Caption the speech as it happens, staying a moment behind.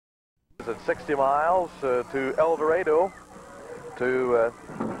At 60 miles to Eldorado to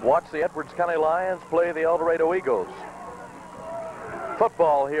watch the Edwards County Lions play the Eldorado Eagles.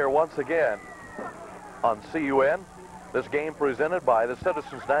 Football here once again on CUN. This game presented by the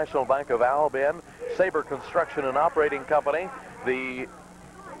Citizens National Bank of Alben, Sabre Construction and Operating Company, the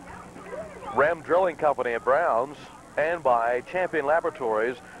Ram Drilling Company at Browns, and by Champion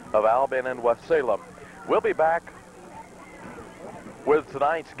Laboratories of Alben and West Salem. We'll be back with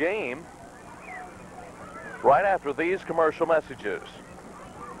tonight's game right after these commercial messages.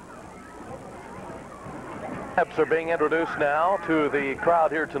 Steps are being introduced now to the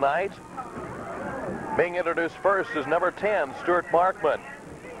crowd here tonight. Being introduced first is number 10, Stuart Markman.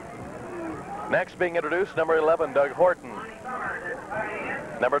 Next being introduced, number 11, Doug Horton.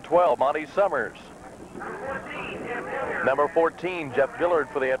 Number 12, Monty Summers. Number 14, Jeff Gillard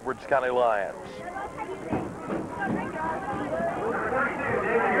for the Edwards County Lions.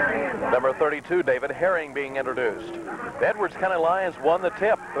 Number 32, David Herring being introduced. The Edwards County Lions won the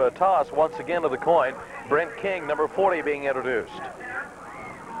toss once again of the coin. Brent King, number 40, being introduced.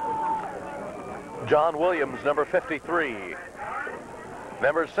 John Williams, number 53.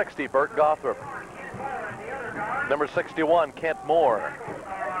 Number 60, Bert Gothrop. Number 61, Kent Moore.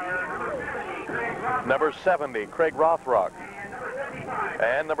 Number 70, Craig Rothrock.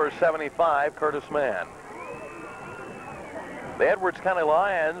 And number 75, Curtis Mann. The Edwards County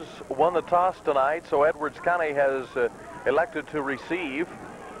Lions won the toss tonight, so Edwards County has elected to receive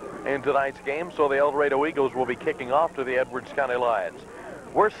in tonight's game, so the Eldorado Eagles will be kicking off to the Edwards County Lions.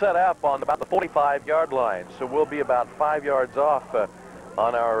 We're set up on about the 45-yard line, so we'll be about 5 yards off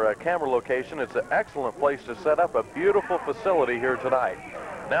on our camera location. It's an excellent place to set up, a beautiful facility here tonight.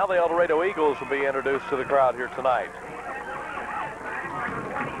 Now the Eldorado Eagles will be introduced to the crowd here tonight.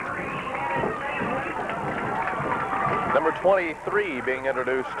 Number 23 being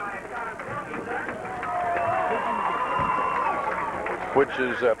introduced, which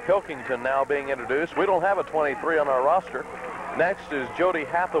is Pilkington now being introduced. We don't have a 23 on our roster. Next is Jody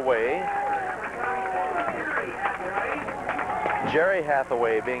Hathaway. Jerry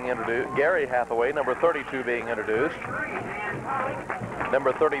Hathaway being introduced. Gary Hathaway, number 32, being introduced.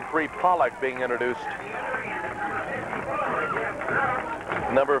 Number 33, Pollock, being introduced.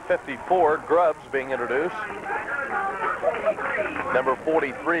 Number 54, Grubbs, being introduced. Number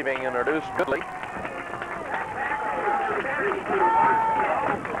 43 being introduced, Goodley.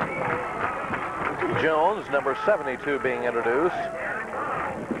 Jones, number 72, being introduced.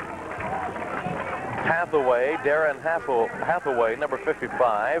 Hathaway, Darren Hathaway, number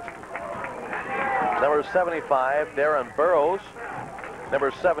 55. Number 75, Darren Burrows.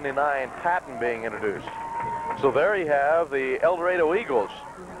 Number 79, Patton, being introduced. So there you have the Eldorado Eagles.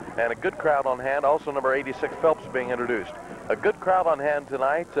 And a good crowd on hand. Also number 86, Phelps, being introduced. A good crowd on hand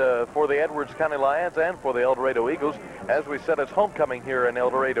tonight for the Edwards County Lions and for the Eldorado Eagles. As we said, it's homecoming here in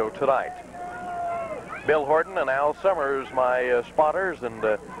Eldorado tonight. Bill Horton and Al Summers, my spotters and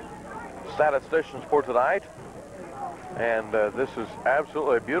statisticians for tonight. And this is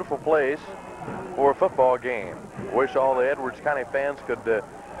absolutely a beautiful place for a football game. Wish all the Edwards County fans could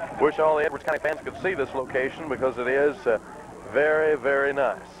see this location, because it is very, very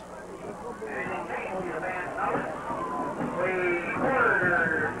nice.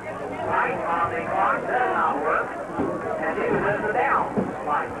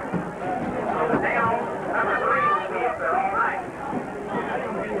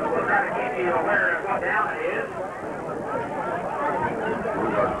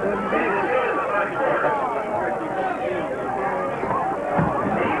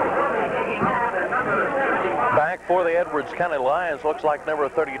 Back for the Edwards County Lions looks like number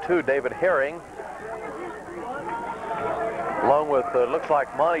 32, David Herring, along with looks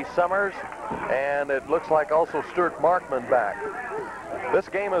like Monty Summers, and it looks like also Stuart Markman back. This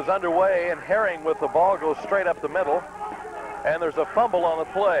game is underway, and Herring with the ball goes straight up the middle, and there's a fumble on the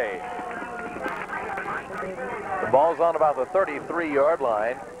play. The ball's on about the 33-yard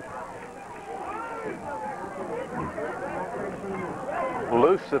line.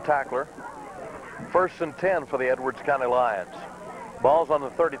 Loose the tackler. 1st and 10 for the Edwards County Lions. Ball's on the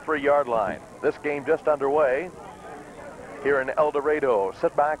 33-yard line. This game just underway here in Eldorado.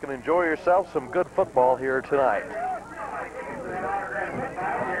 Sit back and enjoy yourself some good football here tonight.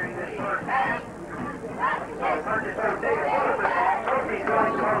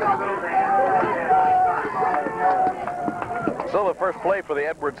 So the first play for the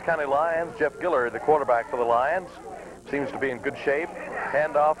Edwards County Lions, Jeff Gillard, the quarterback for the Lions, seems to be in good shape.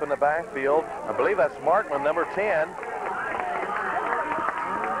 Handoff in the backfield. I believe that's Markman, number 10.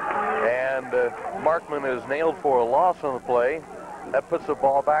 And Markman is nailed for a loss on the play. That puts the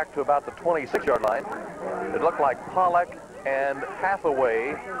ball back to about the 26-yard line. It looked like Pollock and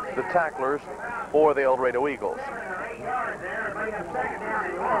Hathaway, the tacklers for the Eldorado Eagles.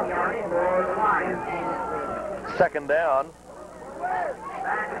 Second down.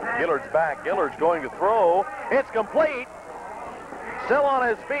 Gillard's back. Gillard's going to throw. It's complete. Still on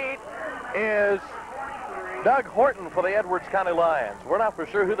his feet is Doug Horton for the Edwards County Lions. We're not for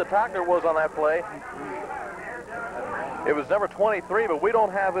sure who the tackler was on that play. It was number 23, but we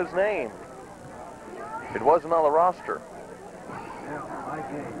don't have his name. It wasn't on the roster.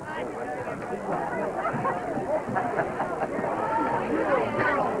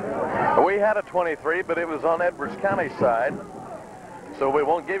 We had a 23, but it was on Edwards County side, so we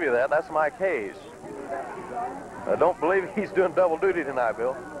won't give you that. That's Mike Hayes. I don't believe he's doing double duty tonight,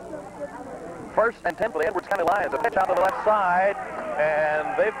 Bill. 1st and 10 for the Edwards County Lions. A pitch out to the left side,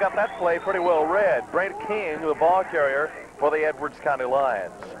 and they've got that play pretty well read. Brent King, the ball carrier for the Edwards County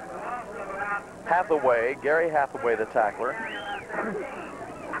Lions. Hathaway, Gary Hathaway, the tackler.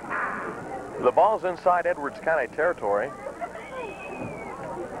 The ball's inside Edwards County territory.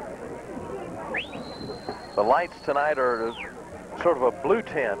 The lights tonight are sort of a blue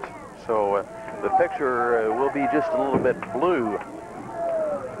tint, so the picture will be just a little bit blue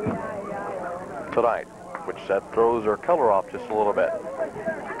tonight, which that throws our color off just a little bit.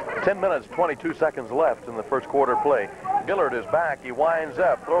 10 minutes, 22 seconds left in the first quarter play. Gillard is back. He winds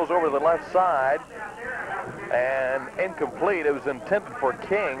up, throws over the left side, and incomplete. It was intended for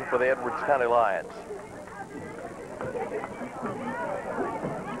King for the Edwards County Lions.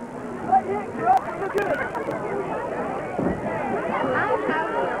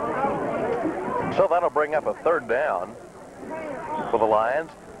 So that'll bring up a 3rd down for the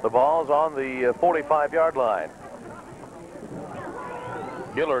Lions. The ball's on the 45-yard line.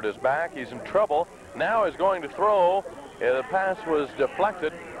 Gillard is back. He's in trouble. Now he's going to throw. The pass was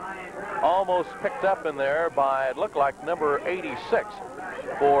deflected, almost picked up in there by, it looked like, number 86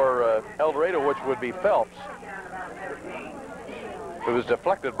 for Eldorado, which would be Phelps. It was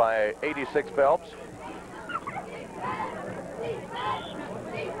deflected by 86 Phelps.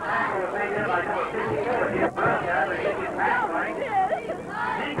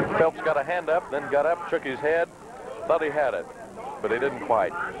 Phelps got a hand up, then got up, shook his head, thought he had it, but he didn't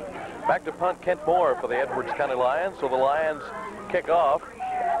quite. Back to punt, Kent Moore for the Edwards County Lions. So the Lions kick off.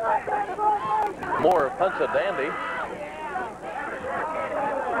 Moore punts a dandy,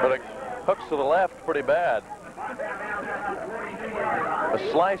 but it hooks to the left pretty bad. A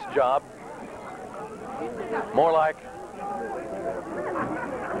slice job, more like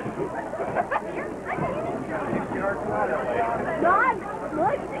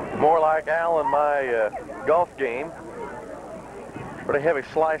Al in my golf game. Pretty heavy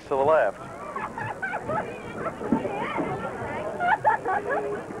slice to the left.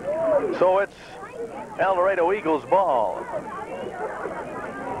 So it's Eldorado Eagles ball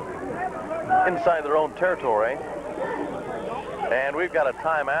inside their own territory. And we've got a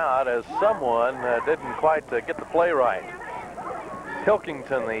timeout as someone didn't quite get the play right.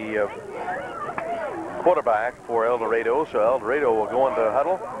 Pilkington, the quarterback for Eldorado, so Eldorado will go into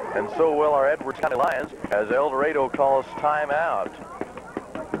huddle, and so will our Edwards County Lions as Eldorado calls timeout.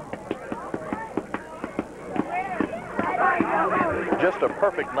 Just a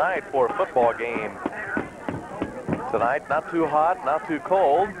perfect night for a football game tonight. Not too hot, not too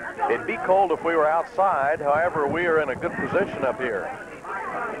cold. It'd be cold if we were outside. However, we are in a good position up here.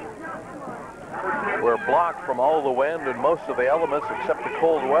 We're blocked from all the wind and most of the elements except the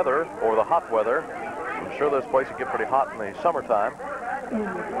cold weather or the hot weather. I'm sure this place will get pretty hot in the summertime,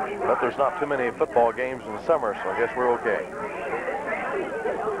 but there's not too many football games in the summer, so I guess we're okay.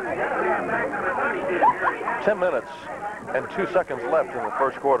 10 minutes and 2 seconds left in the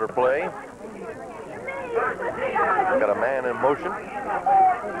first quarter play. Got a man in motion.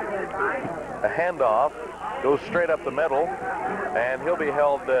 A handoff goes straight up the middle, and he'll be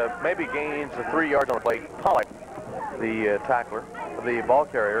held, maybe gains 3 yards on the play. Pollock, the tackler, the ball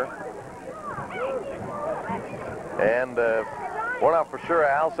carrier. And we're not for sure.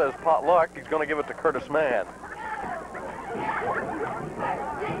 Al says pot luck. He's going to give it to Curtis Mann.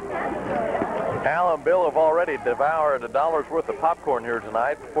 Al and Bill have already devoured $1 worth of popcorn here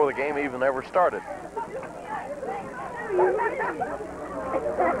tonight before the game even ever started.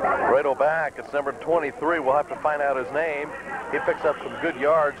 Rado back. It's number 23. We'll have to find out his name. He picks up some good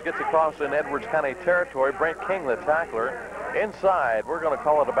yards, gets across in Edwards County territory. Brent King, the tackler. Inside, we're going to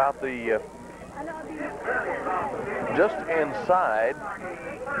call it about the just inside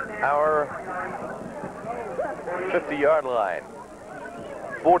our 50-yard line.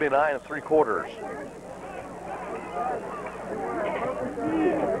 49 3/4.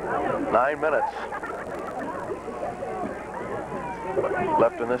 9 minutes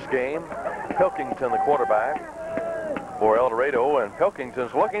left in this game. Pilkington, the quarterback for Eldorado, and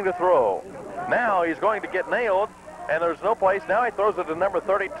Pilkington's looking to throw. Now he's going to get nailed, and there's no place. Now he throws it to number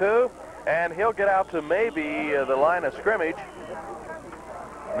 32, and he'll get out to maybe the line of scrimmage.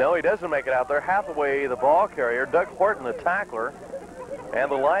 No, he doesn't make it out there. Hathaway, the ball carrier, Doug Horton, the tackler,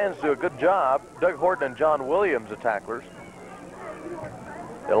 and the Lions do a good job. Doug Horton and John Williams, the tacklers.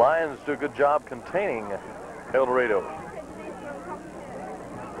 The Lions do a good job containing Eldorado.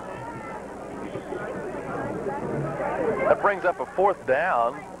 That brings up a 4th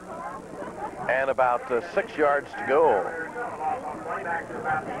down and about 6 yards to go.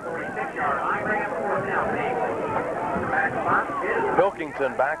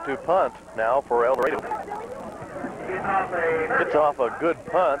 Pilkington back to punt now for Eldorado. Gets off a good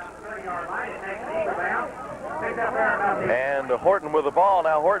punt. And Horton with the ball.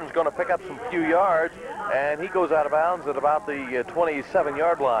 Now Horton's going to pick up some few yards, and he goes out of bounds at about the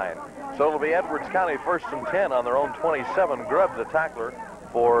 27-yard line. So it'll be Edwards County 1st and 10 on their own 27. Grubb, the tackler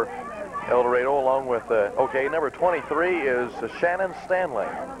for Eldorado, along with, number 23 is Shannon Stanley.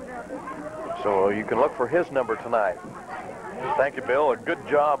 So you can look for his number tonight. Thank you, Bill. A good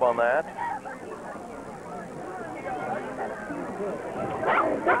job on that.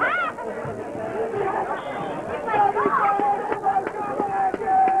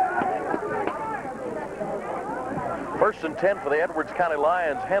 First and 10 for the Edwards County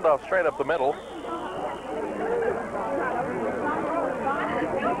Lions. Handoff straight up the middle.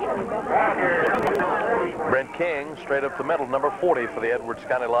 Brent King straight up the middle, number 40 for the Edwards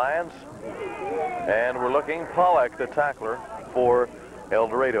County Lions. And we're looking Pollack, the tackler for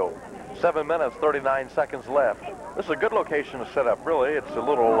Eldorado. 7 minutes, 39 seconds left. This is a good location to set up, really. It's a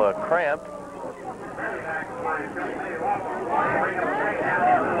little cramped.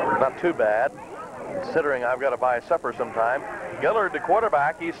 Not too bad, considering I've got to buy supper sometime. Gillard, the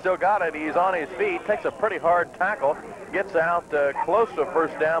quarterback, he's still got it. He's on his feet, takes a pretty hard tackle, gets out close to a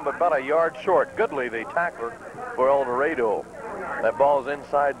 1st down, but about a yard short. Goodley, the tackler for Eldorado. That ball's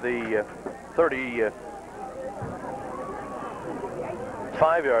inside the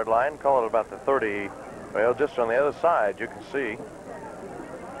 35-yard line. Call it about the 30. Well, just on the other side, you can see.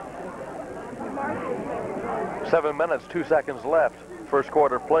 7 minutes, 2 seconds left. First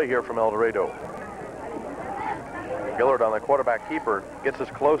quarter play here from Eldorado. Gillard on the quarterback keeper gets us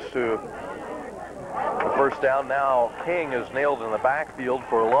close to the 1st down. Now King is nailed in the backfield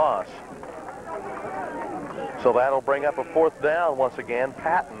for a loss. So that'll bring up a 4th down once again.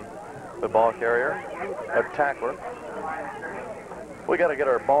 Patton, the ball carrier, a tackler. We got to get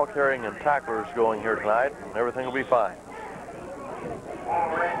our ball carrying and tacklers going here tonight, and everything will be fine.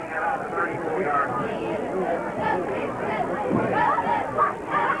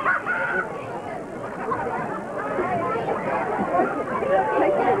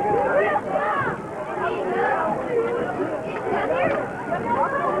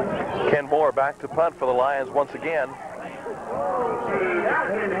 Ken Moore back to punt for the Lions once again.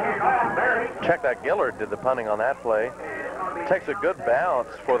 Check that, Gillard did the punting on that play. Takes a good bounce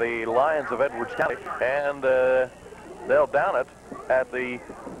for the Lions of Edwards County, and they'll down it at the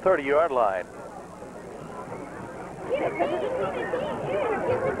 30-yard line.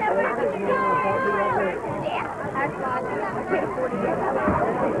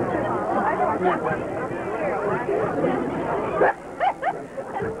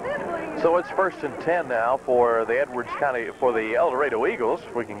 So it's 1st and 10 now for the Edwards County, for the Eldorado Eagles.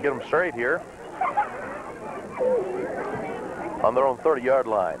 If we can get them straight here. On their own 30-yard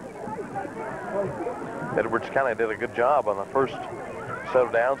line. Edwards County did a good job on the first set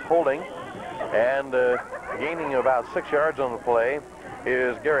of downs, holding, and gaining about 6 yards on the play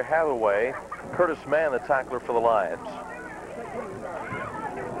is Gary Hathaway. Curtis Mann, the tackler for the Lions.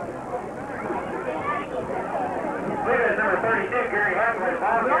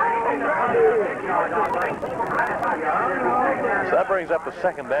 So that brings up a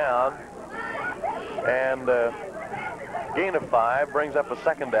 2nd down, and gain of 5 brings up a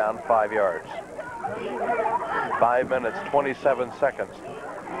 2nd down, 5 yards. 5 minutes, 27 seconds.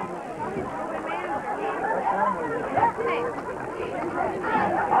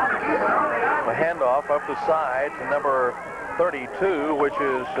 A handoff up the side to number 32, which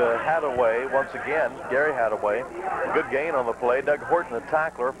is Hathaway once again, Gary Hathaway. Good gain on the play. Doug Horton, the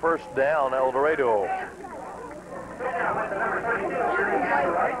tackler. 1st down, Eldorado.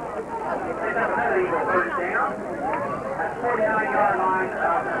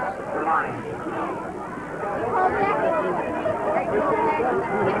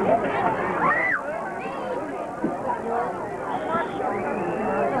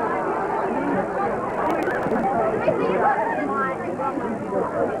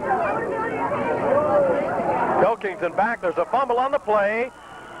 Pilkington back. There's a fumble on the play.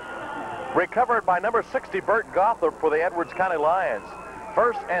 Recovered by number 60, Bert Gothard for the Edwards County Lions.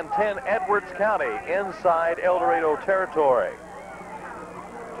 1st and 10, Edwards County inside Eldorado territory.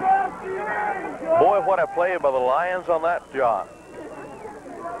 Boy, what a play by the Lions on that job.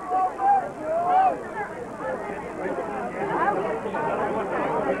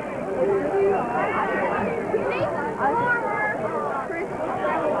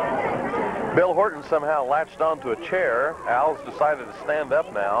 Bill Horton somehow latched onto a chair. Al's decided to stand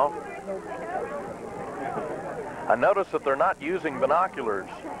up now. I noticed that they're not using binoculars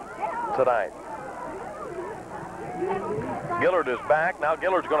tonight. Gillard is back. Now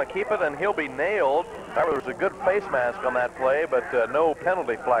Gillard's going to keep it, and he'll be nailed. There was a good face mask on that play, but no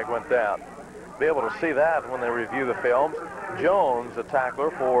penalty flag went down. Be able to see that when they review the films. Jones, a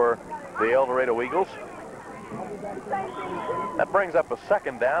tackler for the Eldorado Eagles. That brings up a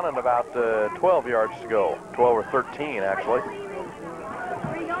 2nd down and about 12 yards to go. 12 or 13, actually.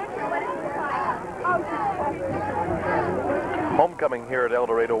 Homecoming here at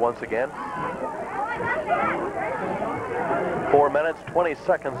Eldorado once again. 4 minutes, 20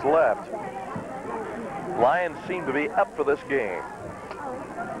 seconds left. Lions seem to be up for this game.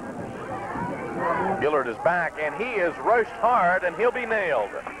 Gillard is back, and he is rushed hard, and he'll be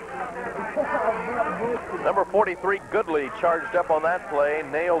nailed. Number 43, Goodley, charged up on that play,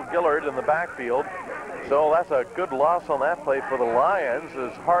 nailed Gillard in the backfield. So that's a good loss on that play for the Lions.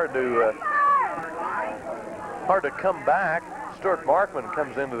 It's hard to come back. Stuart Markman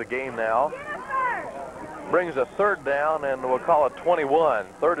comes into the game now. Brings a 3rd down, and we'll call it 21.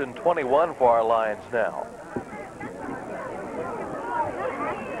 3rd and 21 for our Lions now.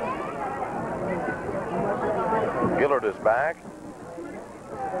 Gillard is back.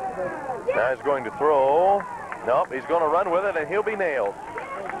 Now he's going to throw. Nope, he's going to run with it, and he'll be nailed.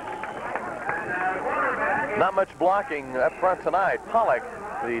 Not much blocking up front tonight. Pollock,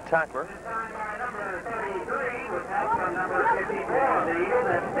 the tackler.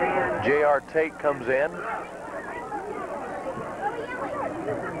 J.R. Tate comes in.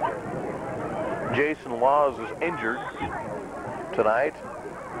 Jason Laws is injured tonight.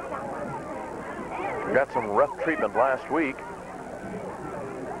 Got some rough treatment last week.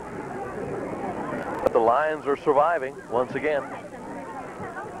 But the Lions are surviving once again.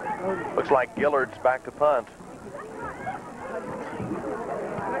 Looks like Gillard's back to punt.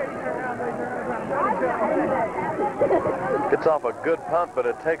 Gets off a good punt, but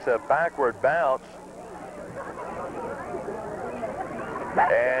it takes a backward bounce.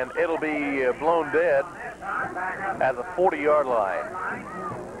 And it'll be blown dead at the 40-yard line.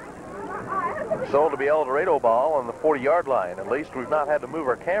 So it'll be Eldorado ball on the 40-yard line. At least we've not had to move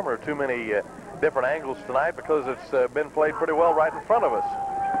our camera too many different angles tonight because it's been played pretty well right in front of us.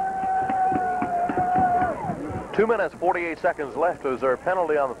 2 minutes, 48 seconds left. Is there a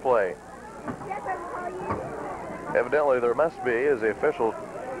penalty on the play? Evidently there must be, as the official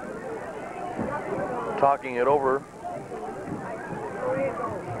talking it over.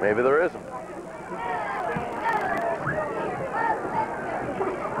 Maybe there isn't.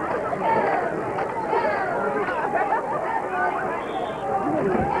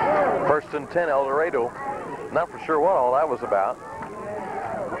 First and 10, Eldorado. Not for sure what all that was about.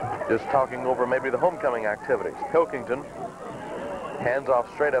 Just talking over maybe the homecoming activities. Pilkington hands off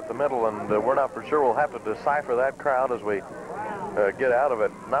straight up the middle, and we're not for sure. We'll have to decipher that crowd as we get out of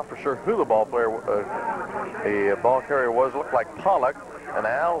it. Not for sure who the ball carrier was. Looked like Pollock, and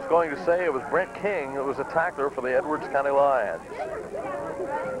Al's going to say it was Brent King. It was a tackler for the Edwards County Lions.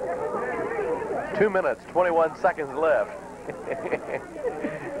 2 minutes, 21 seconds left.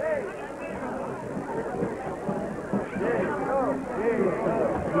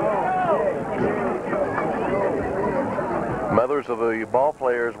 Mothers of the ball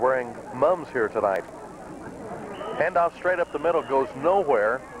players wearing mums here tonight. Handoff straight up the middle, goes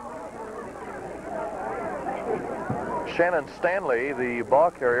nowhere. Shannon Stanley, the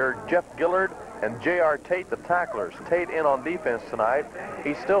ball carrier, Jeff Gillard, and J.R. Tate, the tacklers. Tate in on defense tonight.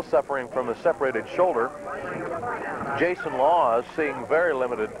 He's still suffering from a separated shoulder. Jason Laws seeing very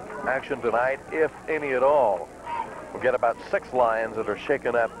limited action tonight, if any at all. We'll get about 6 Lions that are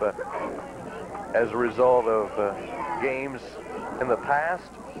shaken up as a result of games in the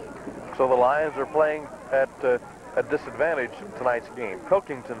past. So the Lions are playing at a disadvantage in tonight's game.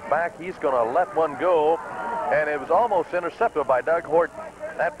 Pilkington's back. He's going to let one go, and it was almost intercepted by Doug Horton.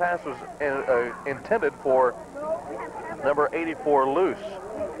 That pass was intended for number 84, Luce.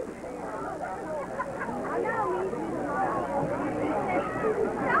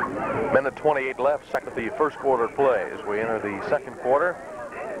 Minute 28 left, second of the first quarter play as we enter the second quarter.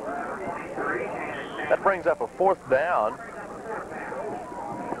 That brings up a 4th down.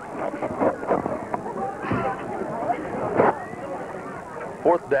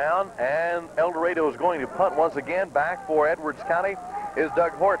 Fourth down, and Eldorado is going to punt once again. Back for Edwards County is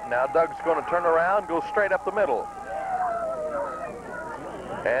Doug Horton. Now Doug's going to turn around, go straight up the middle.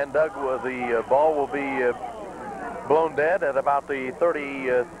 And Doug, the ball will be blown dead at about the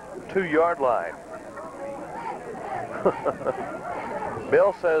 32-yard line.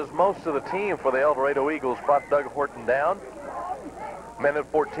 Bill says most of the team for the Eldorado Eagles brought Doug Horton down. Minute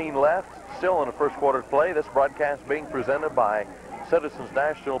 14 left, still in the first quarter play. This broadcast being presented by Citizens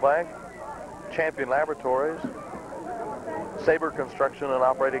National Bank, Champion Laboratories, Sabre Construction and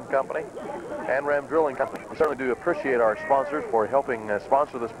Operating Company, and Ram Drilling Company. We certainly do appreciate our sponsors for helping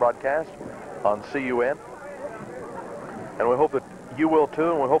sponsor this broadcast on CUN. And we hope that you will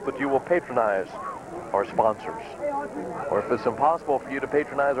too, and we hope that you will patronize our sponsors. Or if it's impossible for you to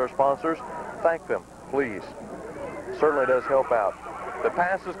patronize our sponsors, thank them, please. Certainly does help out. The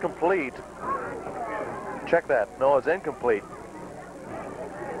pass is complete. Check that. No, it's incomplete.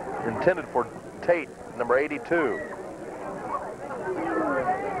 Intended for Tate, number 82.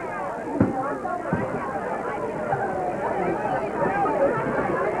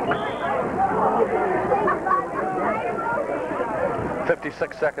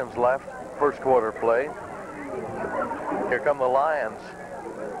 "56 seconds left, first quarter play. Here come the Lions.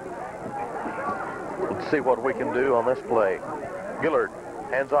 Let's see what we can do on this play. Gillard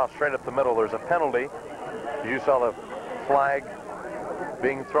hands off straight up the middle. There's a penalty. You saw the flag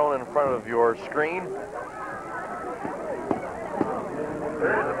being thrown in front of your screen.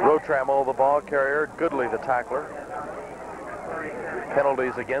 Rotramo, the ball carrier. Goodley, the tackler.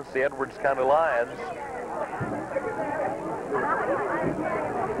 Penalties against the Edwards County Lions.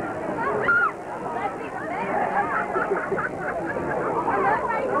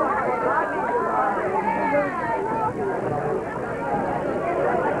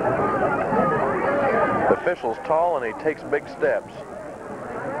 The official's tall and he takes big steps.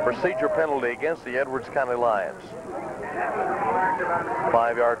 Procedure penalty against the Edwards County Lions.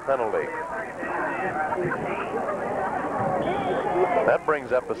 5-yard penalty. That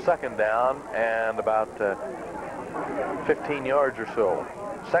brings up a 2nd down and about 15 yards or so.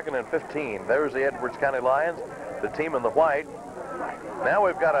 2nd and 15. There's the Edwards County Lions, the team in the white. Now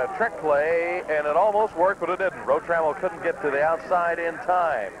we've got a trick play, and it almost worked, but it didn't. Rotramo couldn't get to the outside in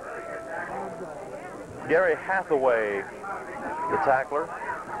time. Gary Hathaway, the tackler.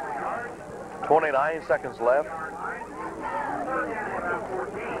 29 seconds left.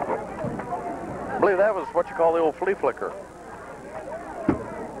 I believe that was what you call the old flea flicker.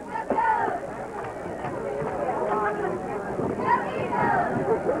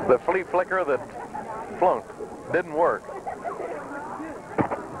 The flea flicker that flunked. Didn't work.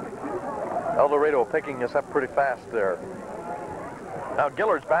 Eldorado picking us up pretty fast there. Now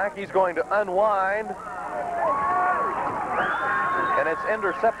Gillard's back. He's going to unwind. And it's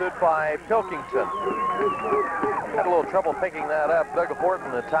intercepted by Pilkington. Had a little trouble picking that up. Doug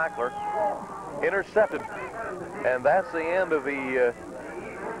Horton, the tackler, intercepted. And that's the end of the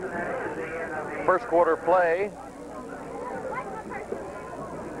first quarter play.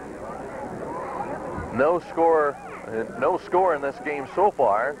 No score in this game so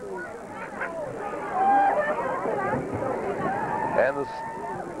far. And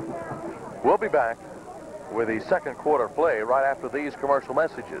we'll be back with the second quarter play right after these commercial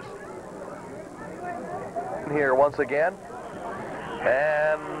messages. Here once again,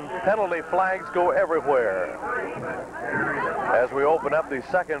 and penalty flags go everywhere as we open up the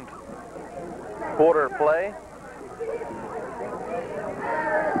second quarter play.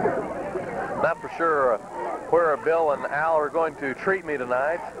 Not for sure where Bill and Al are going to treat me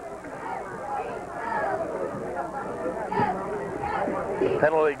tonight.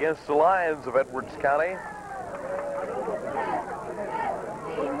 Penalty against the Lions of Edwards County.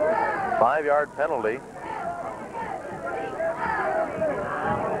 5-yard penalty.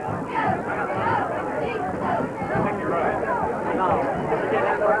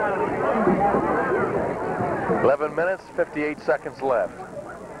 "11 minutes, 58 seconds left."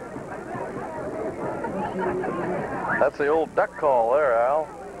 That's the old duck call there, Al.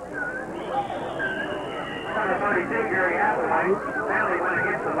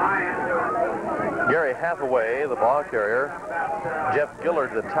 Gary Hathaway, the ball carrier. Jeff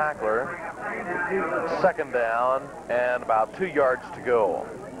Gillard, the tackler. 2nd down and about 2 yards to go.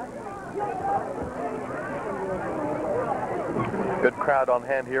 Good crowd on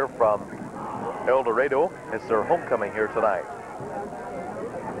hand here from Eldorado. It's their homecoming here tonight.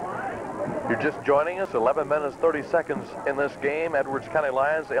 You're just joining us, 11 minutes, 30 seconds in this game. Edwards County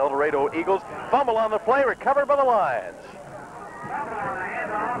Lions, the Eldorado Eagles. Fumble on the play, recovered by the Lions.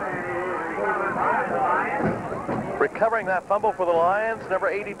 Recovering that fumble for the Lions, number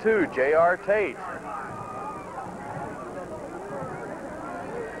 82, J.R. Tate.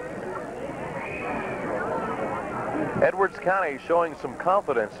 Edwards County showing some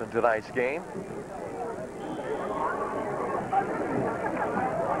confidence in tonight's game.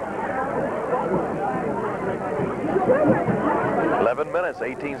 Minutes,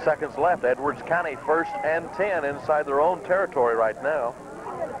 18 seconds left. Edwards County 1st and 10 inside their own territory right now.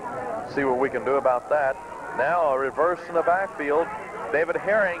 See what we can do about that. Now a reverse in the backfield. David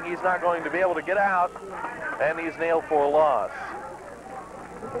Herring, he's not going to be able to get out, and he's nailed for a loss.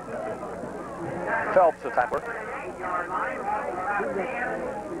 Phelps, the tackler.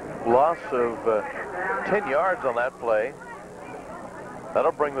 Loss of 10 yards on that play.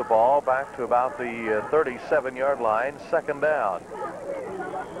 That'll bring the ball back to about the 37-yard line, 2nd down.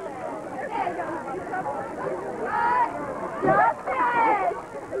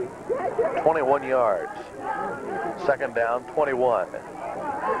 "21 yards. 2nd down, 21.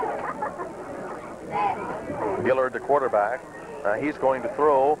 Gillard, the quarterback. He's going to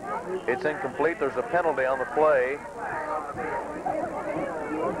throw. It's incomplete. There's a penalty on the play.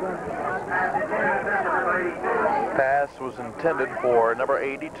 Pass was intended for number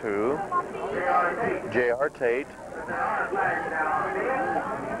 82, J.R. Tate.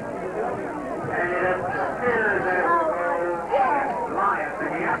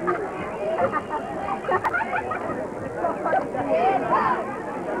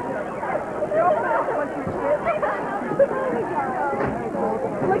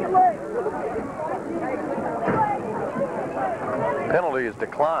 Penalty is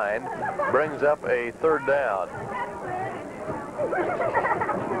declined, brings up a 3rd down.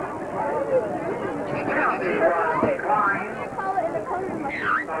 Penalty was declined, so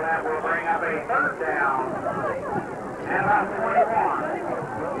that will bring up a 3rd down and about 21.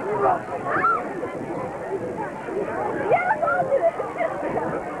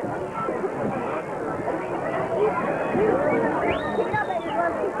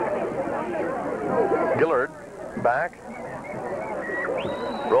 Gillard back.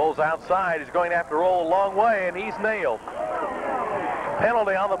 Rolls outside. He's going to have to roll a long way, and he's nailed.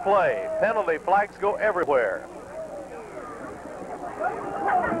 Penalty on the play. Penalty. Flags go everywhere.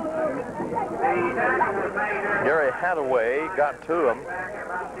 Gary Hadaway got to him.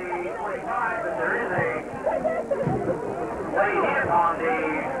 Late hit on the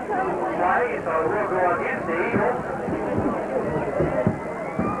play, so we'll go against the Eagles.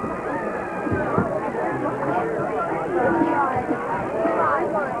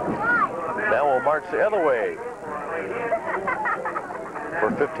 Now we'll march the other way for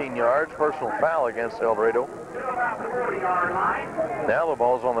 15 yards. Personal foul against Eldorado. Now the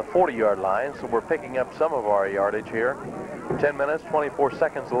ball's on the 40-yard line, so we're picking up some of our yardage here. 10 minutes, 24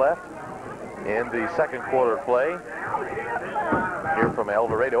 seconds left in the 2nd quarter play here from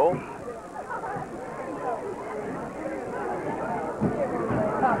Eldorado.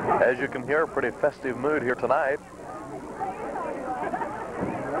 As you can hear, a pretty festive mood here tonight.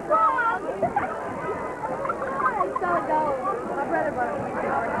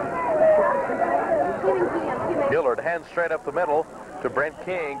 Gillard hands straight up the middle to Brent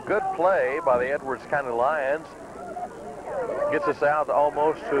King. Good play by the Edwards County Lions. Gets us out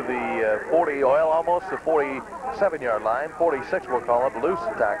almost to the 40, well, almost the 47-yard line. 46, we'll call it. Loose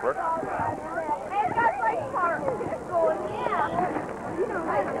tackler.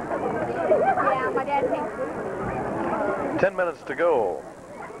 10 minutes to go.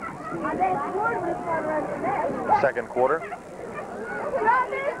 2nd quarter.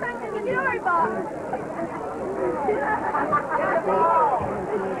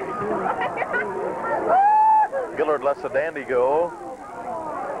 Gillard lets the dandy go.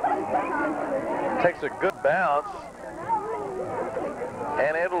 Takes a good bounce.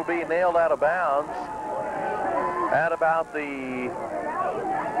 And it'll be nailed out of bounds at about the,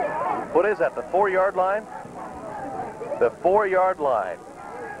 what is that, the 4-yard line? The 4-yard line.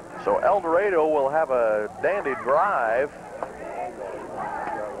 So Eldorado will have a dandy drive.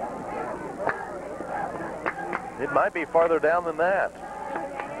 It might be farther down than that.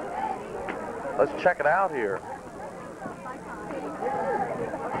 Let's check it out here.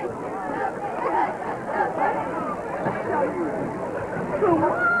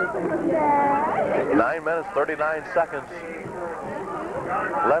 Nine minutes, 39 seconds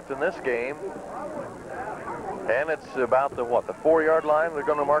left in this game. And it's about the, what, the 4-yard line? They're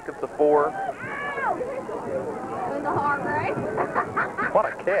going to mark it the 4. What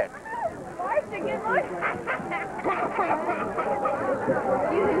a kick.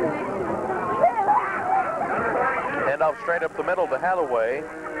 Hand off straight up the middle to Hathaway.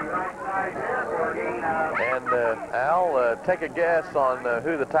 And Al, take a guess on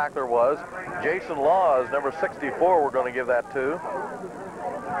who the tackler was. Jason Laws, number 64, we're going to give that to.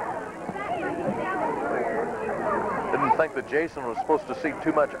 Didn't think that Jason was supposed to see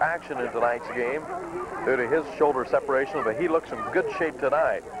too much action in tonight's game due to his shoulder separation, but he looks in good shape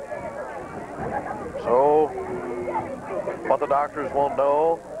tonight. So, what the doctors won't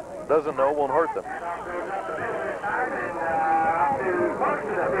know, doesn't know, won't hurt them.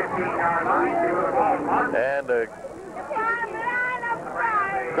 And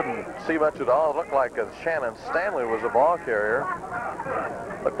couldn't see much at all. It looked like Shannon Stanley was a ball carrier.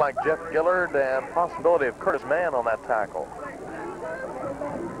 Looked like Jeff Gillard and possibility of Curtis Mann on that tackle.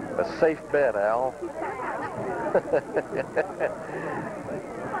 A safe bet, Al.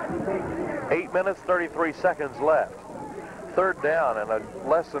 8 minutes, 33 seconds left. Third down and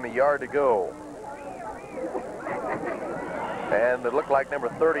less than a yard to go. And it looked like number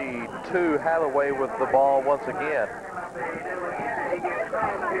 32, Hathaway, with the ball once again.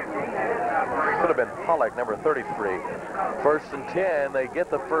 Could have been Pollock, number 33. First and 10, they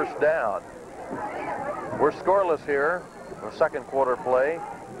get the first down. We're scoreless here in the second quarter play.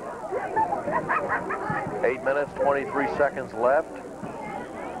 8 minutes, 23 seconds left.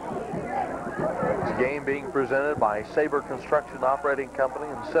 This game being presented by Sabre Construction Operating Company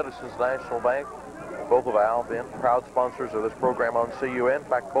and Citizens National Bank. Both of Al been proud sponsors of this program on CUN. In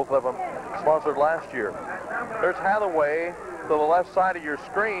fact, both of them sponsored last year. There's Hathaway to the left side of your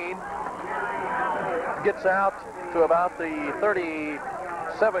screen. Gets out to about the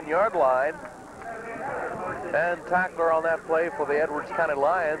 37-yard line. And tackler on that play for the Edwards County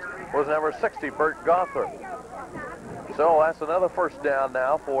Lions was number 60, Bert Gothard. So that's another first down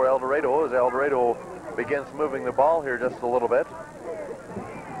now for Eldorado as Eldorado begins moving the ball here just a little bit.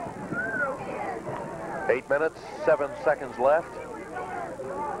 8 minutes, 7 seconds left.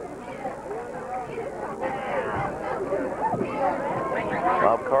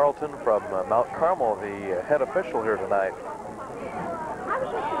 Bob Carlton from Mount Carmel, the head official here tonight.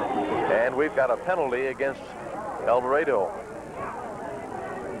 And we've got a penalty against Eldorado.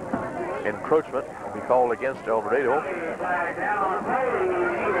 Encroachment will be called against Eldorado.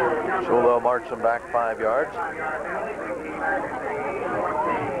 So they'll march them back 5 yards.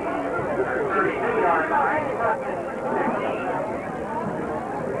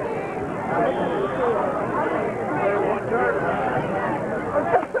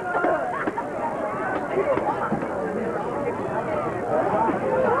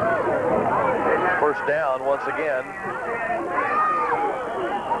 First down once again.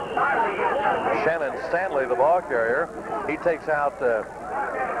 Shannon Stanley, the ball carrier, he takes out,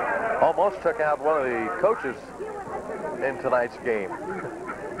 almost took out one of the coaches in tonight's game.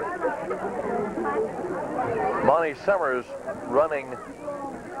 Monty Summers running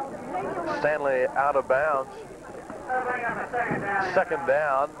Stanley out of bounds. Second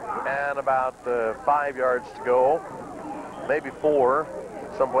down and about 5 yards to go, maybe 4,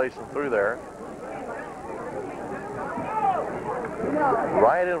 someplace in through there.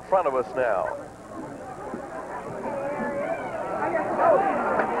 Right in front of us now.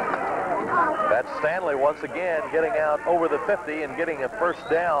 That's Stanley once again getting out over the 50 and getting a first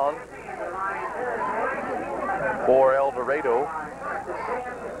down for Eldorado.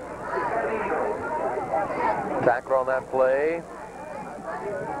 Tackler on that play,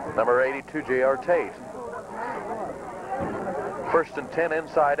 number 82, J.R. Tate. First and 10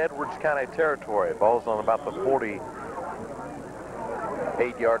 inside Edwards County territory. Ball's on about the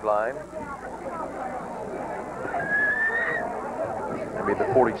 48-yard line. Maybe the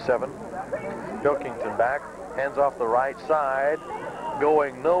 47. Pilkington back, hands off the right side.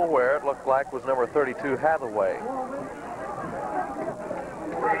 Going nowhere, it looked like, was number 32, Hathaway.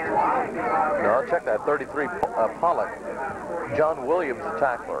 No, check that, 33, Pollock. John Williams, the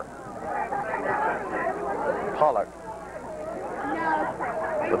tackler. Pollock,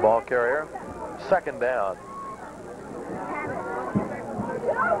 the ball carrier. Second down.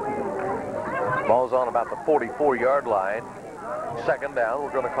 Ball's on about the 44-yard line. Second down,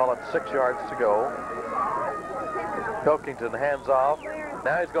 we're going to call it 6 yards to go. Pilkington hands off.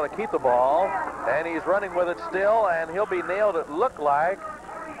 Now he's going to keep the ball, and he's running with it still, and he'll be nailed, it looked like,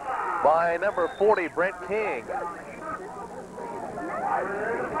 by number 40, Brent King.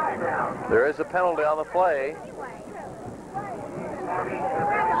 There is a penalty on the play.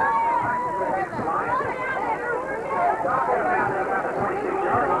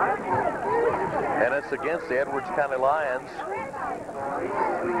 And it's against the Edwards County Lions.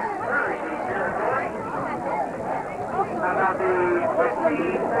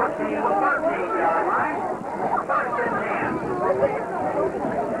 13-yard line. First and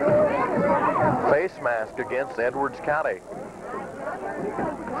 10. Face mask against Edwards County.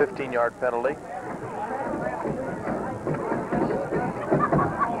 15-yard penalty.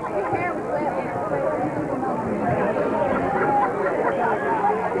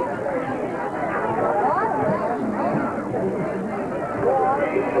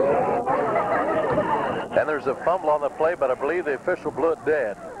 And there's a fumble on the play, but I believe the official blew it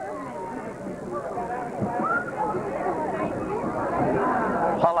dead.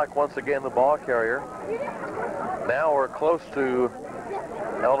 Pollock once again the ball carrier. Now we're close to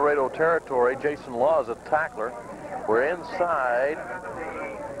Eldorado territory. Jason Law is a tackler. We're inside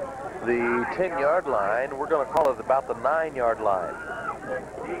the 10-yard line. We're going to call it about the 9-yard line.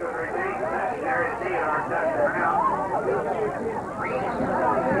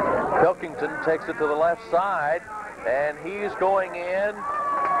 Pilkington takes it to the left side, and he's going in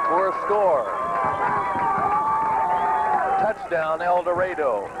for a score. Touchdown,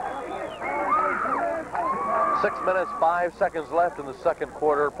 Eldorado. 6 minutes, 5 seconds left in the second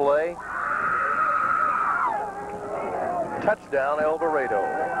quarter play. Touchdown, Eldorado.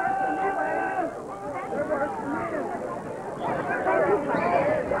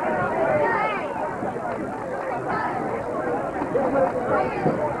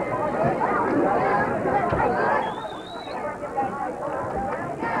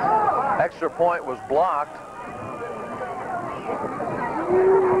 Extra point was blocked.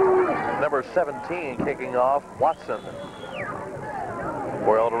 Number 17 kicking off, Watson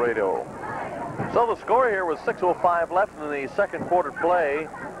for Eldorado. So the score here with 6:05 left in the second quarter play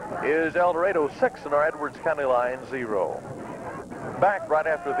is Eldorado 6 and our Edwards County line 0. Back right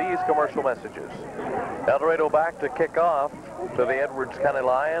after these commercial messages. Eldorado back to kick off to the Edwards County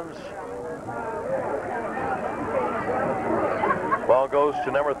Lions. Ball goes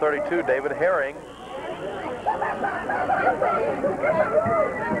to number 32, David Herring.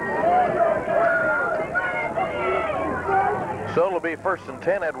 So it'll be 1st and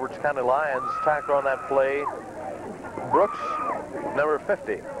 10, Edwards County Lions. Tackler on that play, Brooks, number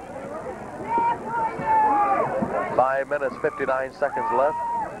 50. 5 minutes, 59 seconds left.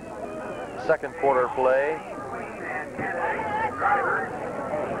 Second quarter play.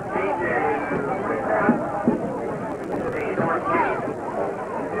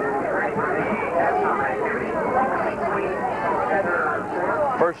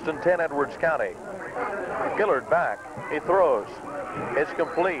 First and 10, Edwards County. Gillard back. He throws. It's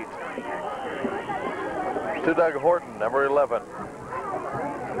complete to Doug Horton, number 11.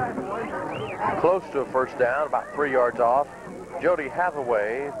 Close to a first down, about 3 yards off. Jody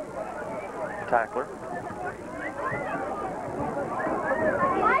Hathaway, tackler.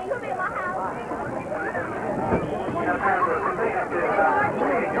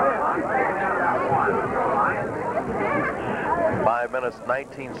 Five minutes,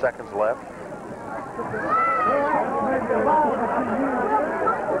 19 seconds left.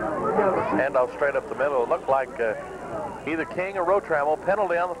 Handoff straight up the middle. It looked like either King or Rotramel.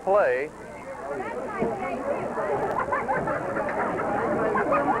 Penalty on the play.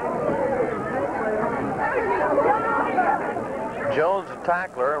 Jones, a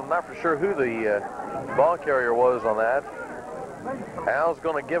tackler. I'm not for sure who the ball carrier was on that. Al's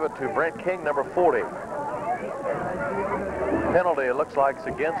going to give it to Brent King, number 40. Penalty, it looks like it's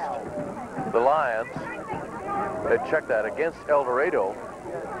against the Lions. They checked that against Eldorado.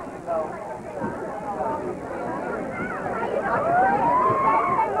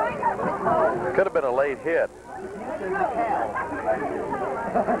 Could have been a late hit.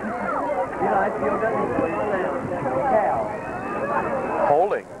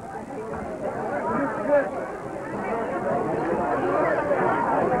 Holding.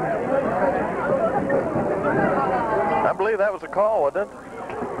 I believe that was a call, wasn't it?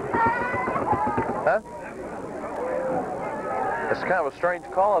 Huh? It's kind of a strange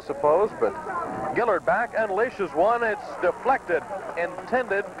call, I suppose, but Gillard back unleashes one. It's deflected,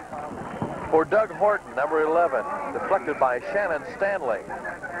 intended for Doug Horton, number 11. Deflected by Shannon Stanley.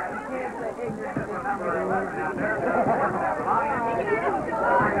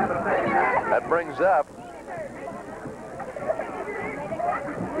 That brings up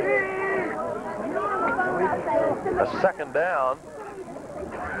a second down.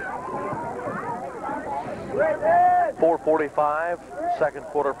 4:45, second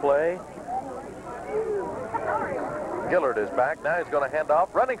quarter play. Gillard is back. Now he's going to hand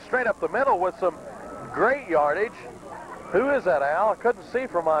off. Running straight up the middle with some great yardage. Who is that, Al? I couldn't see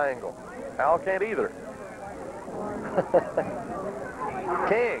from my angle. Al can't either.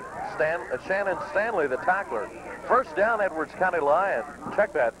 King Shannon Stanley, the tackler. First down, Edwards County Lions.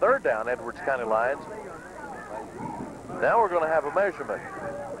 Check that. Third down, Edwards County Lions. Now we're going to have a measurement.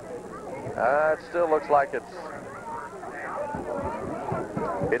 It still looks like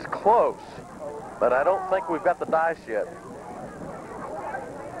it's close, but I don't think we've got the dice yet.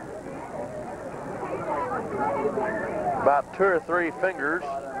 About 2 or 3 fingers,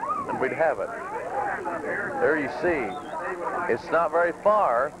 and we'd have it. There you see. It's not very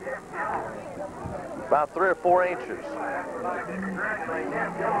far. About 3 or 4 inches.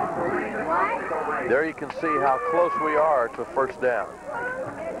 There you can see how close we are to first down.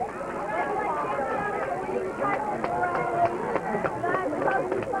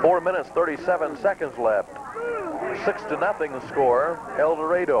 Four minutes, 37 seconds left. 6-0 the score,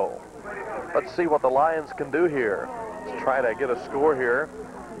 Eldorado. Let's see what the Lions can do here. Let's try to get a score here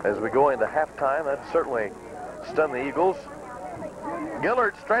as we go into halftime. That certainly stunned the Eagles.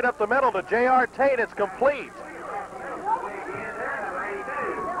 Gillard straight up the middle to J.R. Tate. It's complete.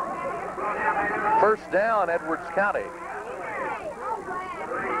 First down, Edwards County.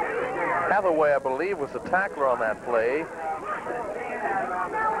 Hathaway, I believe, was the tackler on that play.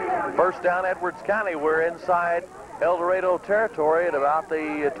 First down, Edwards County. We're inside Eldorado territory at about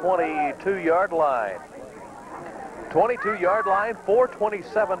the 22-yard line. 22-yard line,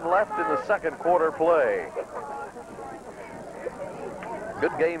 4:27 left in the second quarter play.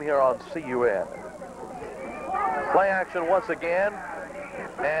 Good game here on CUN. Play action once again,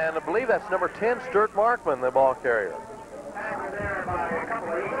 and I believe that's number 10, Stuart Markman, the ball carrier.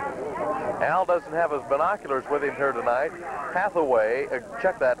 Al doesn't have his binoculars with him here tonight. Hathaway,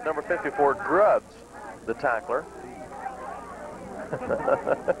 check that, number 54, Grubbs, the tackler.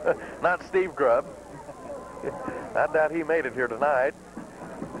 Not Steve Grubb. I doubt he made it here tonight.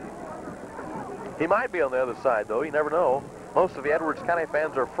 He might be on the other side, though. You never know. Most of the Edwards County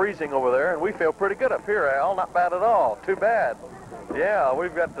fans are freezing over there, and we feel pretty good up here, Al. Not bad at all. Too bad. Yeah,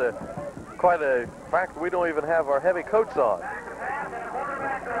 we've got quite a fact we don't even have our heavy coats on.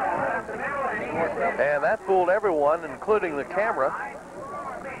 And that fooled everyone, including the camera,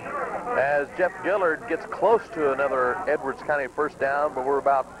 as Jeff Gillard gets close to another Edwards County first down, but we're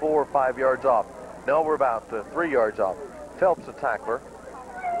about 4 or 5 yards off. No, we're about 3 yards off. Phelps, the tackler.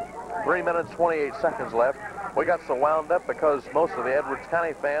 3 minutes, 28 seconds left. We got so wound up because most of the Edwards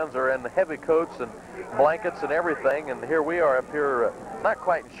County fans are in heavy coats and blankets and everything, and here we are up here, not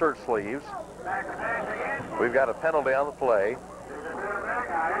quite in shirt sleeves. We've got a penalty on the play,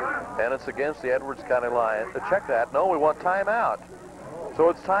 and it's against the Edwards County Lions. Check that. No, we want timeout. So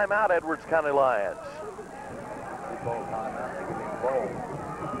it's timeout, Edwards County Lions.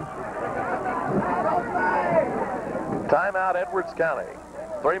 Timeout, Edwards County.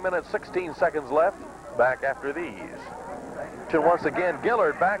 3 minutes, 16 seconds left. Back after these. To once again,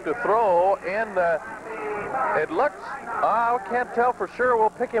 Gillard back to throw, and it looks, I can't tell for sure. We'll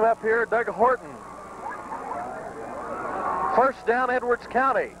pick him up here, Doug Horton. First down, Edwards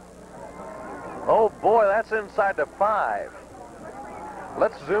County. Oh boy, that's inside the 5.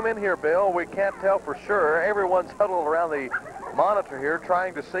 Let's zoom in here, Bill. We can't tell for sure. Everyone's huddled around the monitor here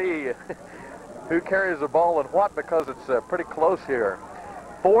trying to see who carries the ball and what, because it's pretty close here.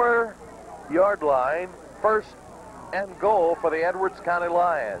 4-yard line, first and goal for the Edwards County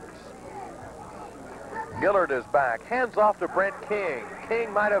Lions. Gillard is back. Hands off to Brent King.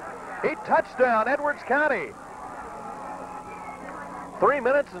 King might have, touchdown, Edwards County. 3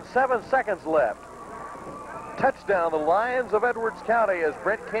 minutes and 7 seconds left. Touchdown, the Lions of Edwards County, as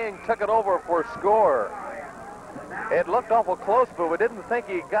Brent King took it over for a score. It looked awful close, but we didn't think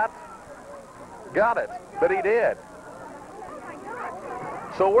he got it, but he did.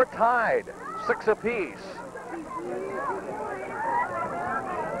 So we're tied, 6 apiece.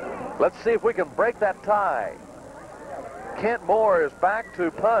 Let's see if we can break that tie. Kent Moore is back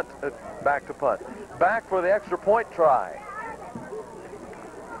to punt. Back for the extra point try.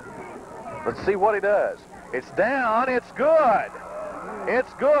 Let's see what he does. It's down, it's good.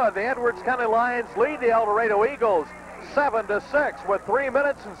 It's good. The Edwards County Lions lead the Eldorado Eagles 7-6 with 3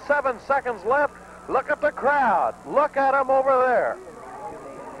 minutes and 7 seconds left. Look at the crowd. Look at them over there.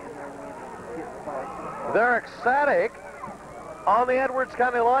 They're ecstatic on the Edwards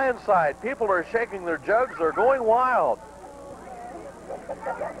County Lions side. People are shaking their jugs. They're going wild.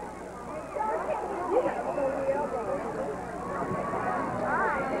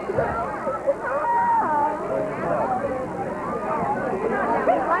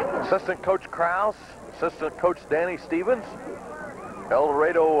 Assistant Coach Krause, Assistant Coach Danny Stevens,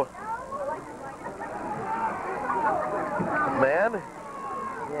 Eldorado man.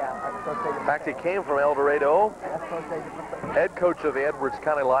 In fact, he came from Eldorado. Head coach of the Edwards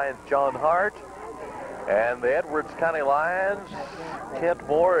County Lions, John Hart. And the Edwards County Lions, Kent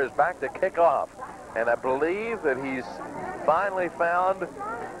Moore, is back to kick off. And I believe that he's finally found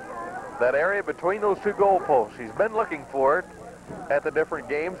that area between those two goalposts. He's been looking for it at the different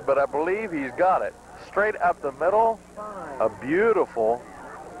games, but I believe he's got it. Straight up the middle, a beautiful,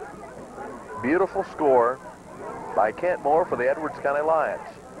 beautiful score by Kent Moore for the Edwards County Lions.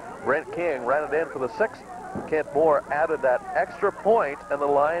 Brent King ran it in for the 6th. Kent Moore added that extra point, and the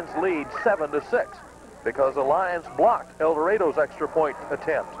Lions lead 7-6 because the Lions blocked Eldorado's extra point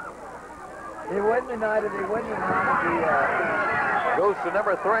attempt. He wouldn't have united the... Goes to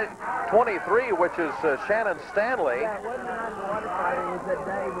number 23, which is Shannon Stanley.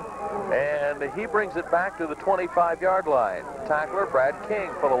 And he brings it back to the 25-yard line. Tackler Brad King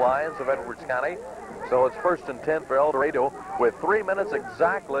for the Lions of Edwards County. So it's 1st and 10 for Eldorado with 3 minutes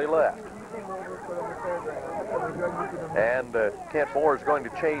exactly left. And Kent Moore is going to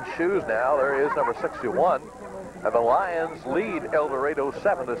change shoes now. There he is, number 61. And the Lions lead Eldorado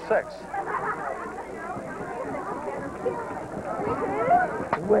 7-6.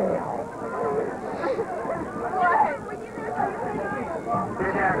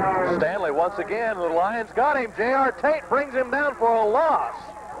 Stanley once again, the Lions got him. J.R. Tate brings him down for a loss.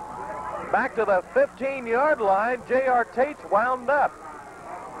 Back to the 15-yard line, J.R. Tate's wound up.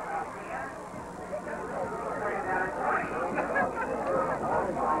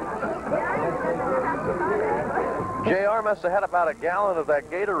 J.R. must have had about a gallon of that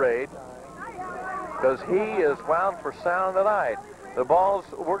Gatorade because he is wound for sound tonight. The ball's,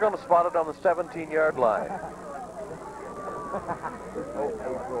 we're going to spot it on the 17-yard line.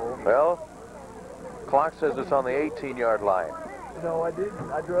 Well, clock says it's on the 18-yard line. No, I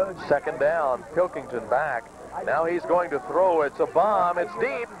didn't. I drugged. 2nd down, Pilkington back. Now he's going to throw. It's a bomb. It's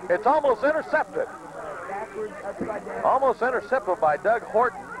deep. It's almost intercepted. Almost intercepted by Doug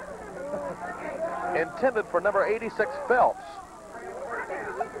Horton. Intended for number 86, Phelps.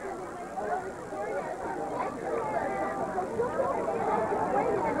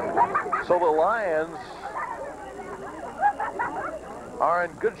 So the Lions are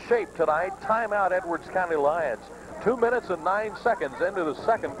in good shape tonight. Timeout, Edwards County Lions. 2 minutes and 9 seconds into the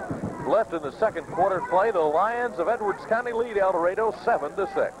second, left in the second quarter play. The Lions of Edwards County lead Eldorado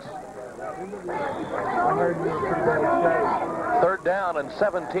 7-6. 3rd down and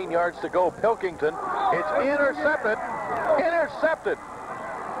 17 yards to go. Pilkington, it's intercepted. Intercepted.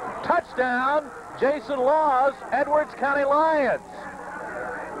 Touchdown, Jason Laws, Edwards County Lions.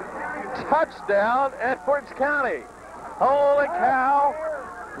 Touchdown, Edwards County. Holy cow.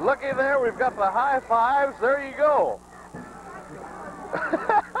 Looky there, we've got the high fives. There you go.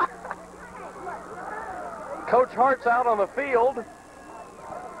 Coach Hart's out on the field.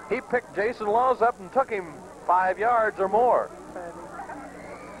 He picked Jason Laws up and took him 5 yards or more.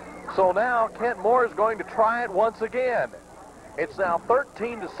 So now Kent Moore is going to try it once again. It's now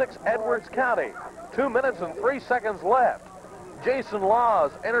 13-6 Edwards County. 2 minutes and 3 seconds left. Jason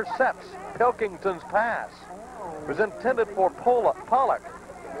Laws intercepts Pilkington's pass. It was intended for Pollock.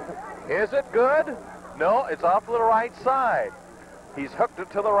 Is it good? No, it's off to the right side. He's hooked it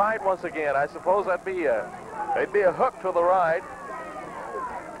to the right once again. I suppose that'd be a hook to the right.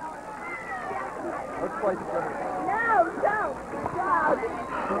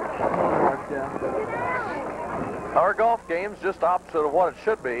 Our golf game's just opposite of what it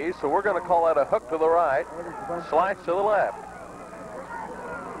should be, so we're going to call that a hook to the right, slice to the left.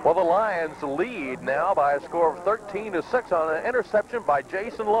 Well, the Lions lead now by a score of 13-6 on an interception by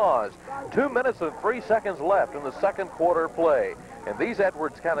Jason Laws. 2 minutes and 3 seconds left in the second quarter play. And these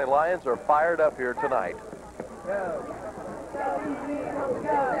Edwards County Lions are fired up here tonight.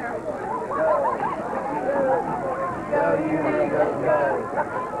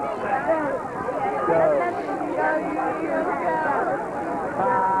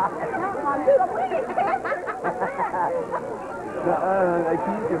 I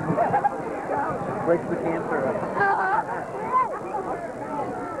keep him. Breaks the cancer up.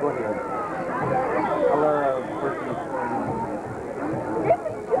 Go ahead. I love personal.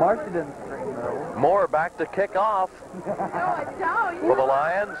 Marcia doesn't scream though. Moore back to kick off for the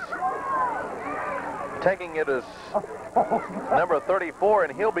Lions. Taking it as number 34,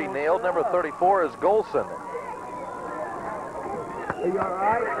 and he'll be nailed. Number 34 is Golson. Are you all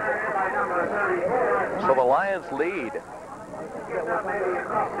right? So the Lions lead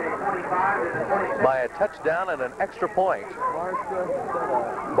by a touchdown and an extra point.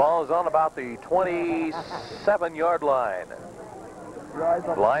 Ball is on about the 27-yard line.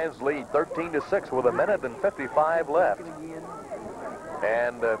 Lions lead 13-6 with a minute and 55 left.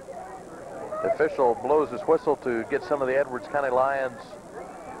 And the official blows his whistle to get some of the Edwards County Lions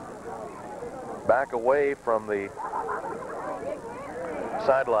back away from the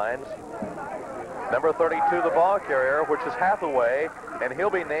sidelines. Number 32, the ball carrier, which is Hathaway, and he'll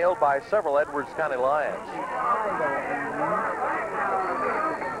be nailed by several Edwards County Lions.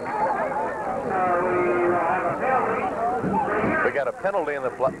 We got a penalty in the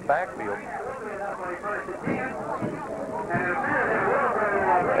backfield.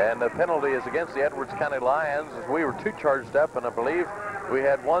 And the penalty is against the Edwards County Lions, as we were too charged up, and I believe we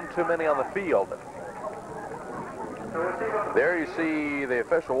had one too many on the field. There you see the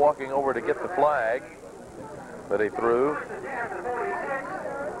official walking over to get the flag that he threw.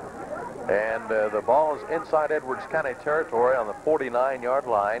 And the ball is inside Edwards County territory on the 49-yard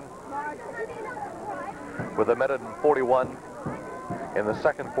line with 1:41 in the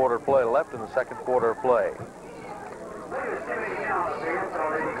second quarter play, left in the second quarter of play.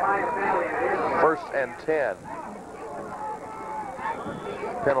 1st and 10.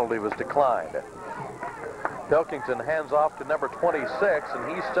 Penalty was declined. Pilkington hands off to number 26,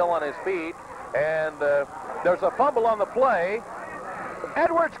 and he's still on his feet. And there's a fumble on the play.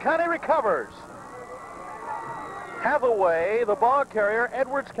 Edwards County recovers. Hathaway, the ball carrier,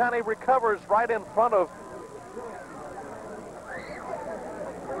 Edwards County recovers right in front of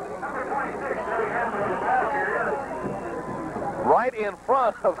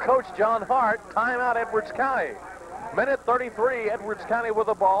Coach John Hart. Timeout, Edwards County. Minute 33, Edwards County with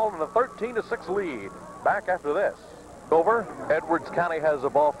the ball and a 13-6 lead. Back after this. Over. Edwards County has the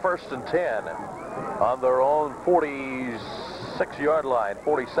ball 1st and 10 on their own 46-yard line,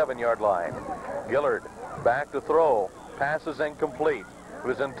 47-yard line. Gillard back to throw. Pass is incomplete. It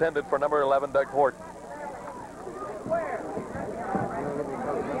was intended for number 11, Doug Horton.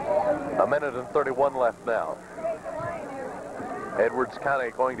 1:31 left now. Edwards County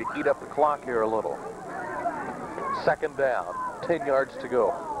going to eat up the clock here a little. 2nd down, 10 yards to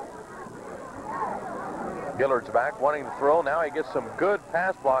go. Gillard's back, wanting to throw. Now he gets some good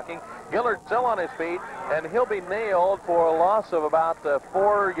pass blocking. Gillard still on his feet, and he'll be nailed for a loss of about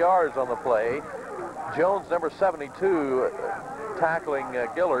 4 yards on the play. Jones, number 72, tackling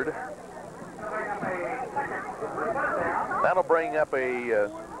Gillard. That'll bring up a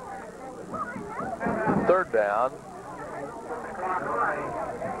 3rd down.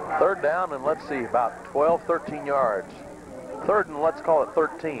 3rd down, and let's see, about 12, 13 yards. 3rd and let's call it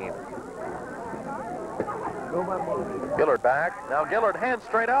 13. Gillard back. Now Gillard hands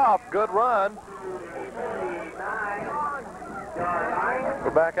straight off. Good run.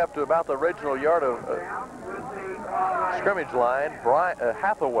 We're back up to about the original yard of scrimmage line.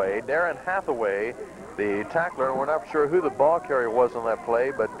 Hathaway, Darren Hathaway, the tackler. We're not sure who the ball carrier was on that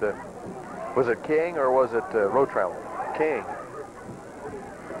play, but was it King or was it Rotrell? King.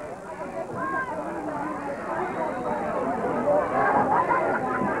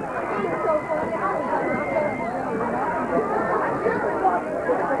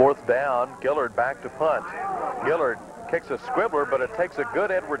 Fourth down, Gillard back to punt. Gillard kicks a squibbler, but it takes a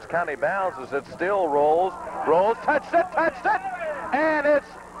good Edwards County bounce as it still rolls, touched it, and it's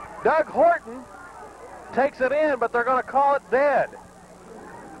Doug Horton takes it in, but they're going to call it dead.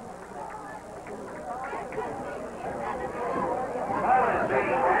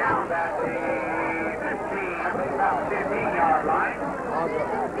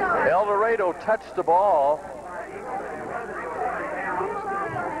 Eldorado touched the ball.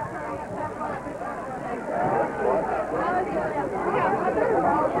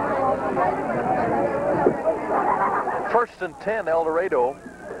 First and 10, Eldorado.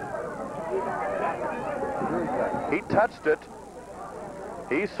 He touched it.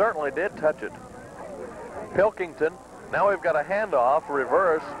 He certainly did touch it. Pilkington. Now we've got a handoff,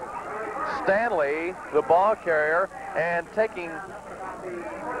 reverse. Stanley, the ball carrier, and taking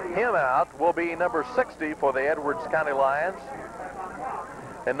him out will be number 60 for the Edwards County Lions.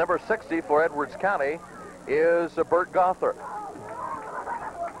 And number 60 for Edwards County is Bert Gothard.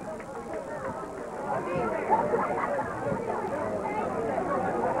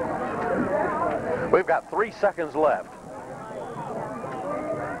 We've got 3 seconds left.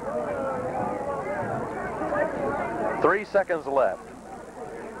 3 seconds left.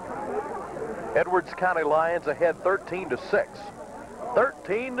 Edwards County Lions ahead 13-6.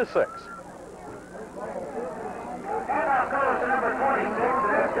 13-6.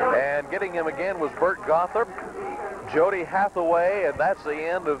 And getting him again was Bert Gothard, Jody Hathaway, and that's the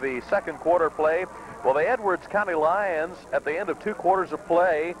end of the second quarter play. Well, the Edwards County Lions, at the end of 2 quarters of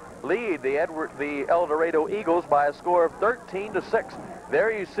play, lead the Eldorado Eagles by a score of 13-6.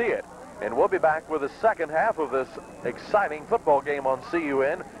 There you see it. And we'll be back with the second half of this exciting football game on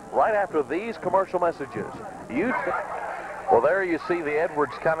CUN right after these commercial messages. Well, there you see the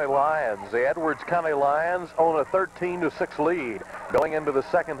Edwards County Lions. The Edwards County Lions own a 13-6 lead going into the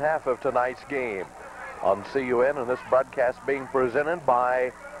second half of tonight's game on CUN, and this broadcast being presented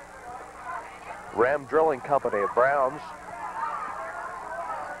by Ram Drilling Company of Browns,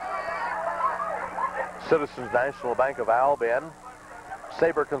 Citizens National Bank of Albion,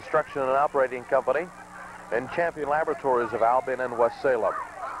 Sabre Construction and Operating Company, and Champion Laboratories of Albion and West Salem.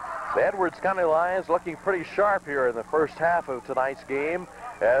 The Edwards County Lions looking pretty sharp here in the first half of tonight's game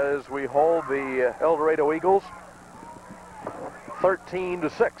as we hold the Eldorado Eagles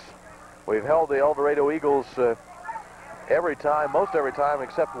 13-6. We've held the Eldorado Eagles every time, most every time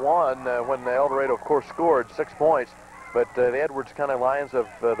except one when the Eldorado, of course, scored 6 points. But the Edwards County Lions,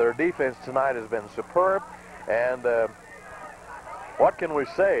 their defense tonight has been superb. And what can we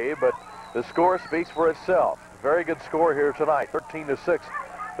say, but the score speaks for itself. Very good score here tonight, 13-6.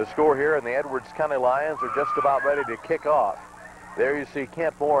 The score here, and the Edwards County Lions are just about ready to kick off. There you see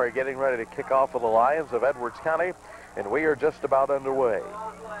Kent Moore getting ready to kick off for the Lions of Edwards County, and we are just about underway.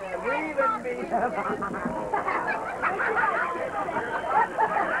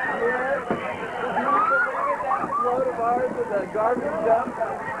 Load of ours with a garbage dump.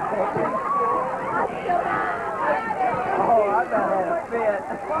 Oh, I about had a fit.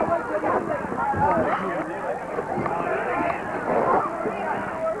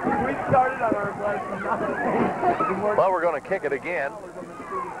 We started on our place. Well, we're going to kick it again.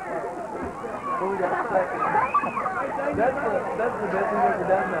 That's the best we've ever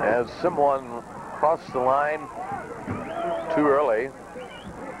done now. As someone crossed the line too early.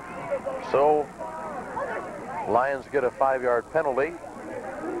 So Lions get a 5-yard penalty.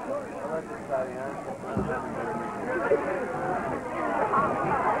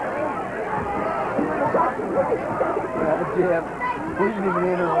 Jim, we didn't even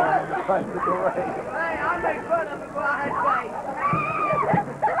enter one to fight the way. Hey, I'll make fun of it while I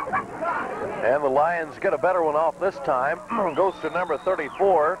And the Lions get a better one off this time. Goes to number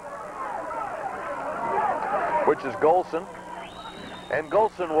 34, which is Golson. And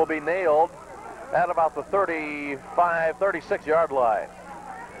Golson will be nailed at about the 35, 36-yard line.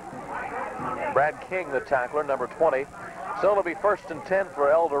 Brad King, the tackler, number 20. So it'll be 1st and 10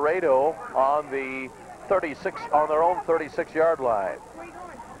 for Eldorado on the 36, on their own 36-yard line.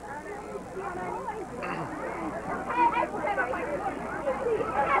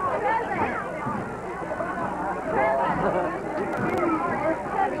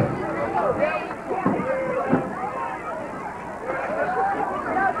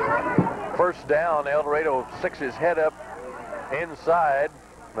 First down, Eldorado sticks his head up inside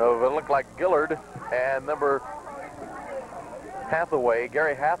of it looked like Gillard and number Hathaway,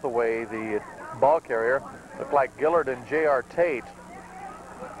 Gary Hathaway, the ball carrier. Looked like Gillard and J.R. Tate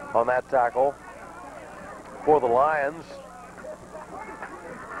on that tackle for the Lions.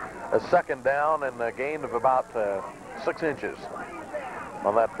 A second down and a gain of about 6 inches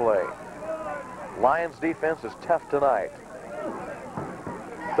on that play. Lions defense is tough tonight.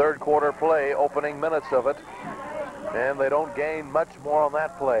 Third quarter play, opening minutes of it, and they don't gain much more on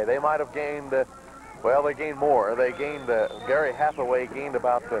that play. They might have gained, well, they gained more. They gained, Gary Hathaway gained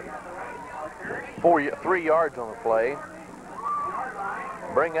about 3 yards on the play.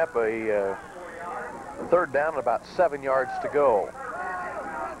 Bring up a third down and about 7 yards to go.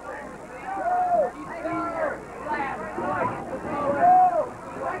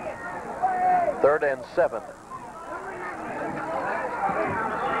 Third and 7.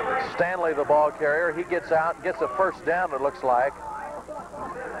 Stanley, the ball carrier, he gets out, gets a first down, it looks like.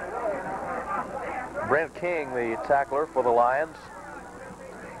 Brent King, the tackler for the Lions.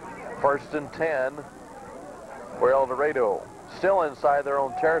 1st and 10 for Eldorado. Still inside their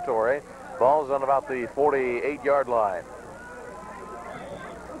own territory. Ball's on about the 48-yard line.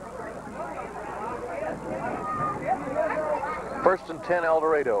 First and 10,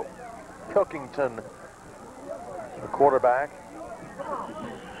 Eldorado. Pilkington, the quarterback.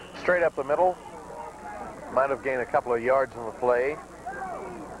 Straight up the middle. Might have gained a couple of yards on the play.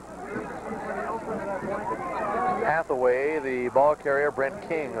 Hathaway, the ball carrier. Brent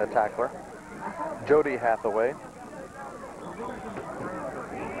King, the tackler. Jody Hathaway.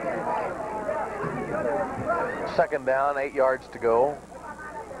 Second down, 8 yards to go.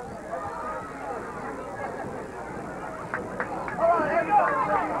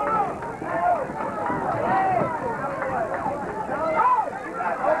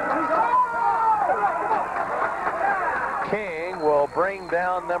 King will bring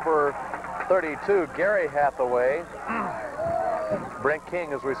down number 32, Gary Hathaway. Brent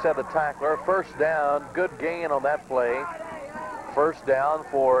King, as we said, the tackler. First down, good gain on that play. First down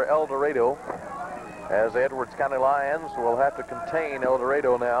for Eldorado, as the Edwards County Lions will have to contain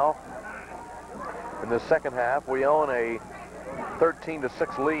Eldorado now. In the second half, we own a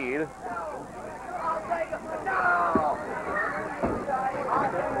 13-6 lead.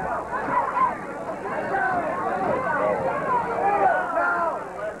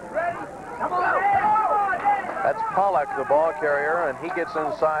 That's Pollack, the ball carrier, and he gets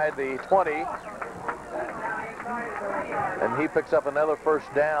inside the 20. And he picks up another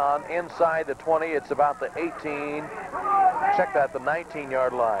first down inside the 20. It's about the 18. Check that, the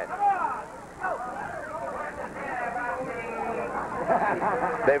 19-yard line.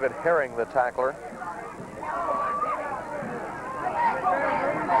 David Herring, the tackler.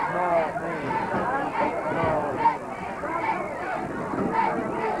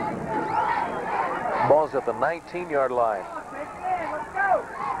 Ball's at the 19-yard line.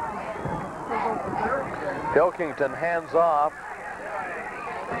 Pilkington hands off,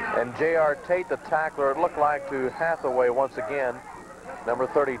 and J.R. Tate, the tackler, it looked like to Hathaway once again, number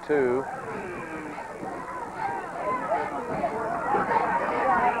 32.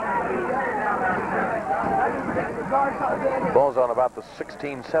 Ball's on about the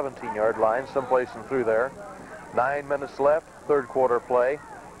 16, 17-yard line, someplace in through there. 9 minutes left, third quarter play.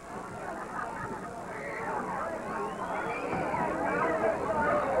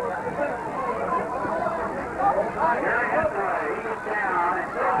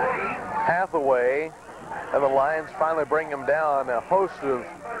 Hathaway, and the Lions finally bring him down. A host of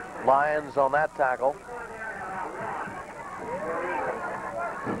Lions on that tackle.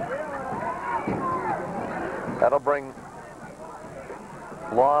 That'll bring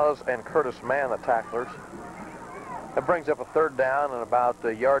Laws and Curtis Mann, the tacklers. That brings up a third down and about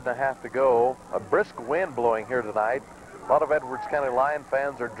a yard and a half to go. A brisk wind blowing here tonight. A lot of Edwards County Lion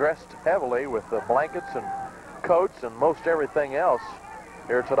fans are dressed heavily with the blankets and coats and most everything else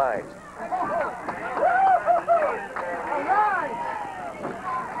here tonight.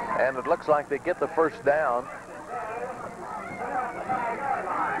 And it looks like they get the first down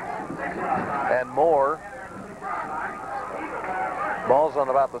and more. Ball's on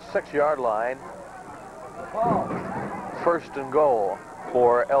about the 6-yard line. First and goal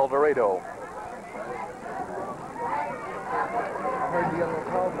for Eldorado.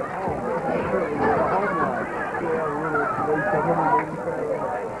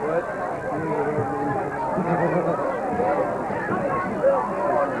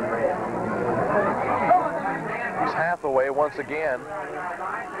 It's Hathaway once again.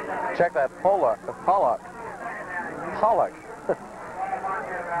 Check that, Pollock. The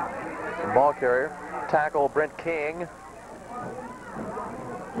ball carrier. Tackle Brent King.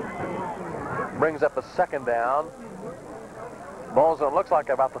 Brings up a second down. Ball's on, looks like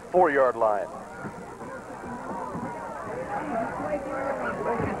about the 4-yard line.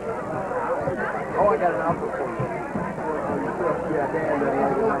 Oh, I got an offer for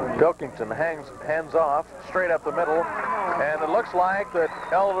you. Pilkington hands off straight up the middle, and it looks like that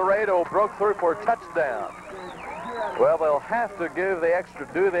Eldorado broke through for a touchdown. Well, they'll have to do the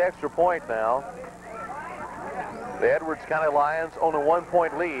extra point now. The Edwards County Lions own a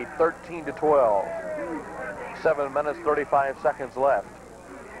 1-point lead, 13-12. 7 minutes, 35 seconds left.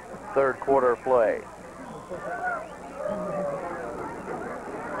 Third quarter play.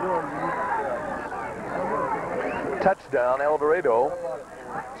 Touchdown, Eldorado.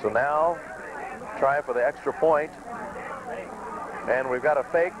 So now, try for the extra point. And we've got a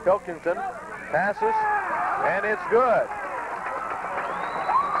fake. Pilkington passes, and it's good.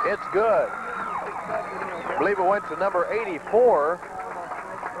 It's good. I believe it went to number 84,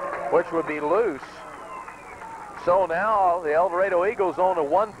 which would be loose. So now the Eldorado Eagles own a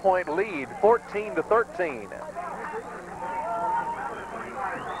 1-point lead, 14-13.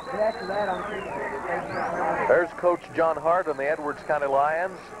 There's Coach John Hart on the Edwards County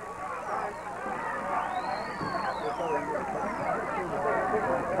Lions.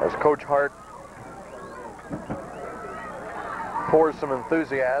 As Coach Hart pours some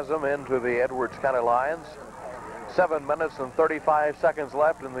enthusiasm into the Edwards County Lions. 7 minutes and 35 seconds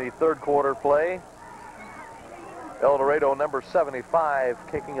left in the third quarter play. Eldorado number 75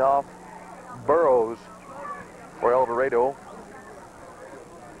 kicking off. Burrows for Eldorado.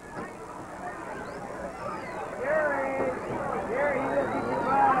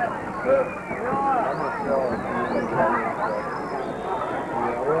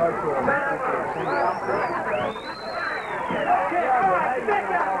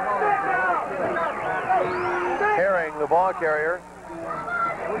 Herring, the ball carrier.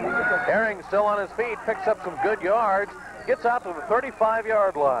 Herring still on his feet, picks up some good yards. gets out to the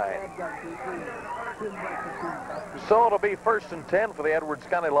 35-yard line. So it'll be 1st and 10 for the Edwards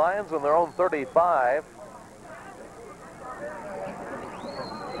County Lions on their own 35.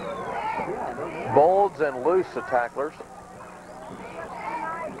 Bolds and loose the tacklers.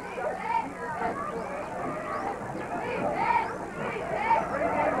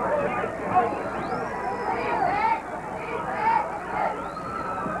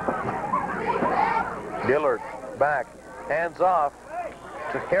 Dillard back, hands off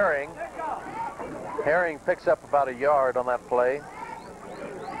to Herring. Herring picks up about a yard on that play.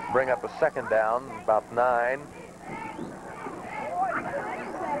 Bring up a 2nd down, about 9.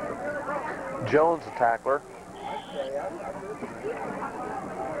 Jones, the tackler.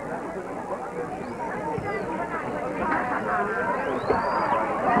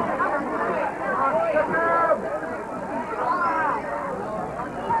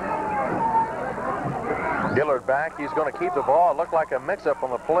 Dillard back. He's going to keep the ball. It looked like a mix-up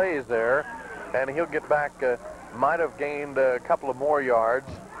on the plays there, and he'll get back. Might have gained a couple of more yards,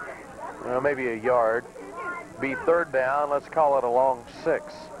 maybe a yard. Be 3rd down. Let's call it a long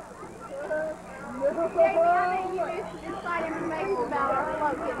 6.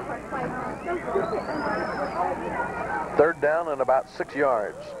 Third down and about 6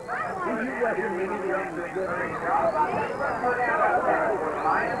 yards.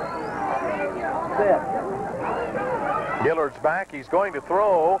 Dillard's back. He's going to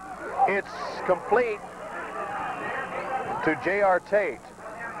throw. It's complete to J.R. Tate.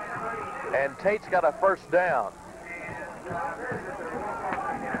 And Tate's got a 1st down.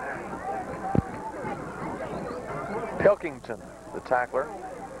 Pilkington, the tackler.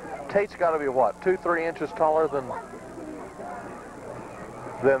 Tate's got to be what, 2-3 inches taller than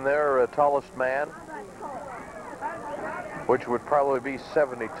their tallest man, which would probably be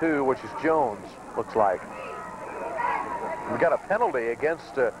 72, which is Jones, looks like. We've got a penalty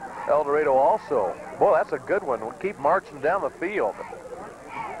against Eldorado also. Boy, that's a good one. We'll keep marching down the field.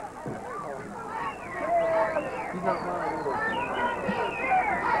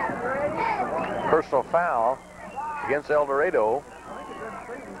 Personal foul against Eldorado.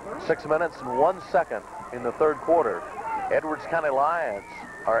 6 minutes and 1 second in the 3rd quarter. Edwards County Lions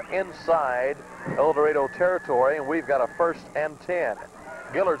are inside Eldorado territory, and we've got a 1st and 10.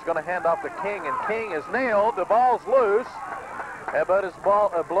 Gillard's going to hand off to King, and King is nailed. The ball's loose, but it's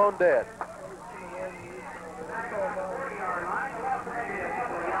blown dead.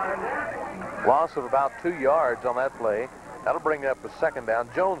 Loss of about 2 yards on that play. That'll bring up a 2nd down.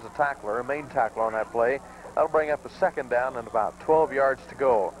 Jones, the tackler, a main tackler on that play. That'll bring up a 2nd down and about 12 yards to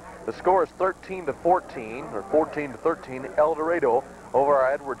go. The score is 13-14, or 14-13, Eldorado over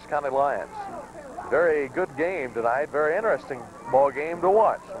our Edwards County Lions. Very good game tonight. Very interesting ball game to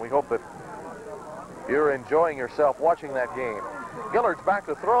watch. We hope that you're enjoying yourself watching that game. Gillard's back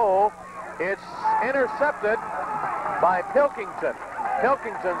to throw. It's intercepted by Pilkington.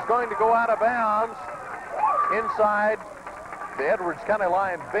 Pilkington's going to go out of bounds inside the Edwards County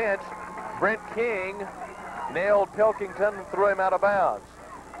Lion bench. Brent King nailed Pilkington and threw him out of bounds.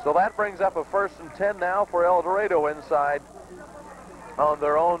 So that brings up a 1st and 10 now for Eldorado inside on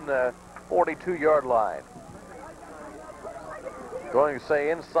their own 42-yard line. Going to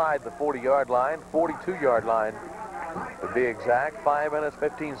say inside the 40-yard line, 42-yard line to be exact. 5 minutes,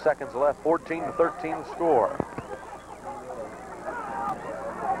 15 seconds left, 14-13 score.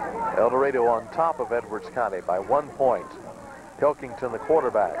 Eldorado on top of Edwards County by 1 point. Pilkington, the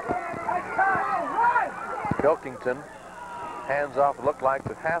quarterback. Pilkington hands off, it looked like,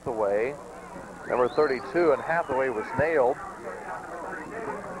 to Hathaway, number 32, and Hathaway was nailed.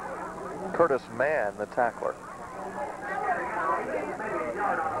 Curtis Mann, the tackler.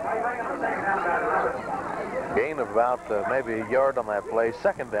 Gain of about maybe a yard on that play.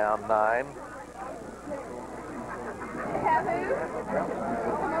 2nd down, 9.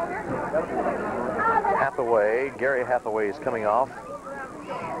 Hathaway, Gary Hathaway is coming off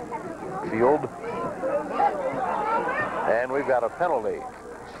field. And we've got a penalty.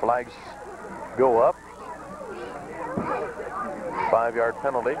 Flags go up. 5-yard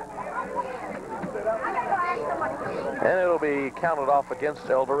penalty. And it'll be counted off against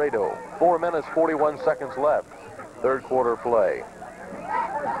Eldorado. 4 minutes, 41 seconds left. 3rd quarter play.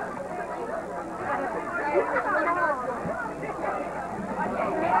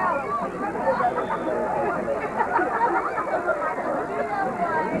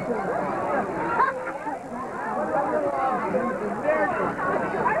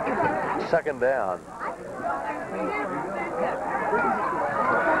 Second down.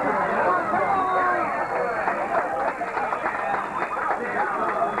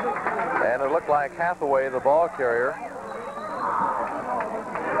 And it looked like Hathaway, the ball carrier,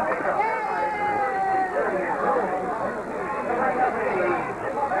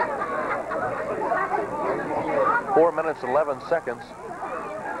 Four minutes, 11 seconds.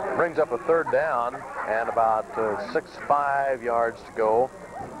 Brings up a third down and about 6.5 yards to go.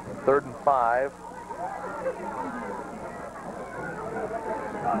 3rd and 5.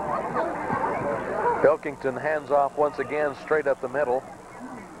 Pilkington hands off once again straight up the middle.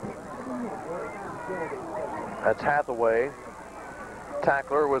 That's Hathaway.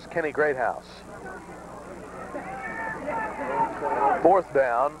 Tackler was Kenny Greathouse. 4th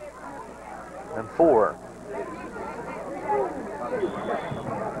down and 4.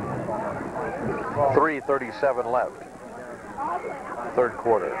 3:37 left. 3rd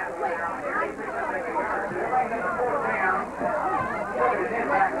quarter.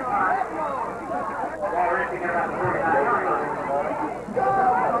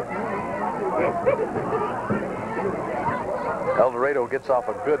 Eldorado gets off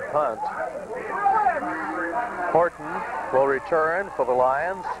a good punt. Horton will return for the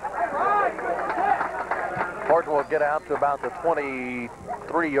Lions. Horton will get out to about the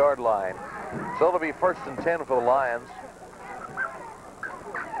 23-yard line. So it'll be 1st and 10 for the Lions.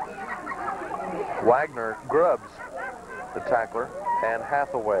 Wagner Grubbs, the tackler, and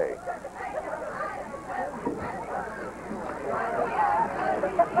Hathaway.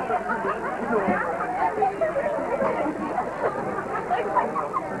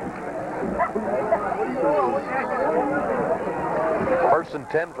 First and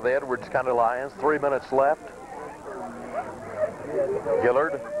 10 for the Edwards County Lions. 3 minutes left.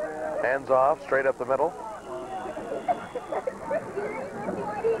 Gillard hands off straight up the middle.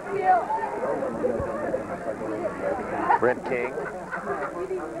 Brent King.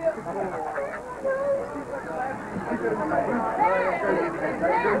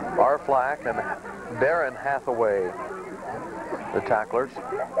 R. Flack and Darren Hathaway, the tacklers.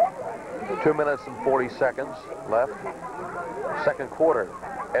 2 minutes and 40 seconds left. 2nd quarter.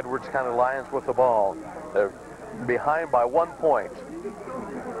 Edwards County Lions with the ball. They're behind by 1 point.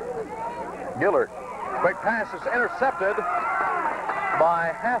 Gillard. Quick pass is intercepted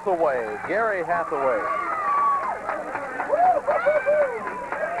by Hathaway, Gary Hathaway.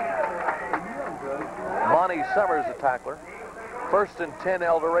 Monty Summers, the tackler. 1st and 10,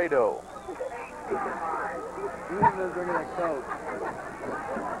 Eldorado.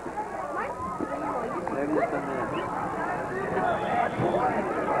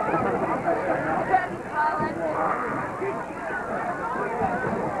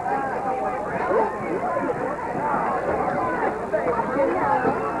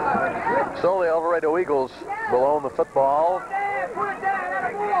 So the Eldorado Eagles will own the football.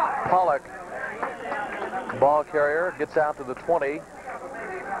 Pollock, ball carrier, gets out to the 20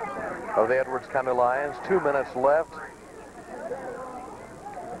 of the Edwards County Lions. 2 minutes left.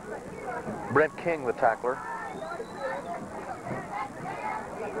 Brent King, the tackler.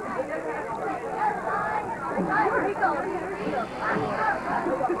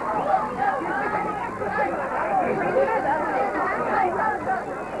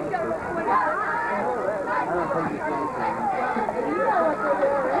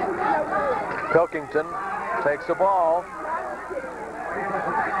 Pilkington takes the ball.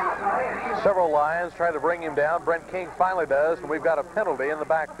 Several Lions try to bring him down. Brent King finally does, and we've got a penalty in the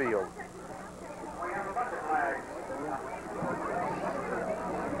backfield.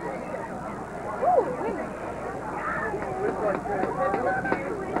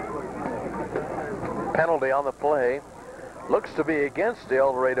 Penalty on the play. Looks to be against the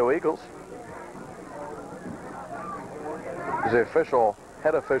Eldorado Eagles. The official,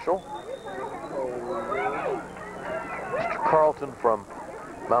 head official, Mr. Carlton from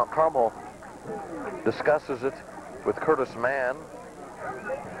Mount Carmel, discusses it with Curtis Mann.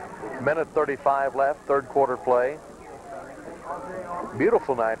 Minute 35 left, 3rd quarter play.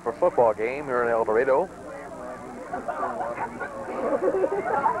 Beautiful night for a football game here in Eldorado.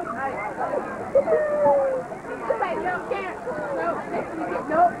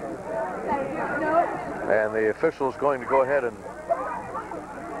 And the official is going to go ahead and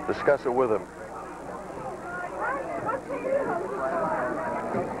discuss it with him.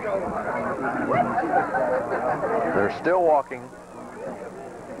 They're still walking.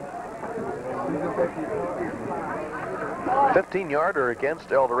 15-yarder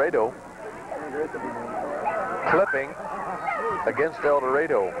against Eldorado. Clipping against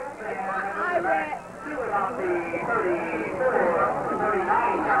Eldorado.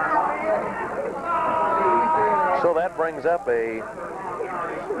 So that brings up a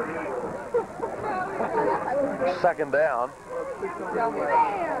 2nd down.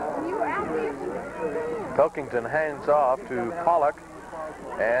 Pilkington hands off to Pollock,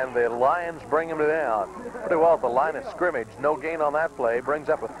 and the Lions bring him down. Pretty well at the line of scrimmage. No gain on that play. Brings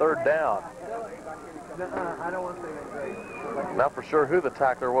up a third down. Not for sure who the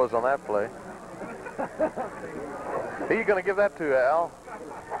tackler was on that play. Who are you going to give that to, Al?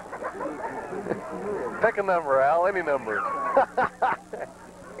 Pick a number, Al. Any number.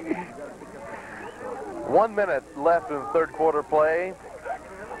 1 minute left in the third quarter play.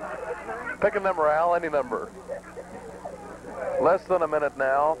 Pick a number, Al. Any number. Less than a minute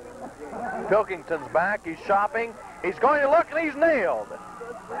now. Pilkington's back. He's shopping. He's going to look, and he's nailed.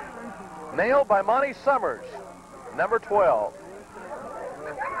 Nailed by Monty Summers, number 12.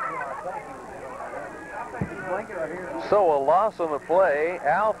 So a loss on the play.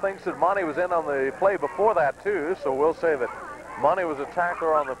 Al thinks that Monty was in on the play before that, too, so we'll say that Monty was a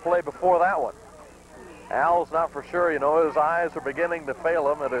tackler on the play before that one. Al's not for sure. You know, his eyes are beginning to fail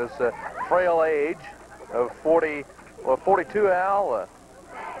him at his frail age of 42, Al.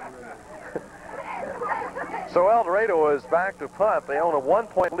 So Eldorado is back to punt. They own a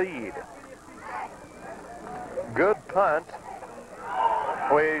 1-point lead. Good punt.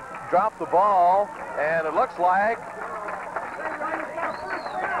 We drop the ball, and it looks like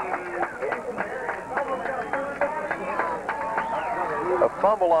a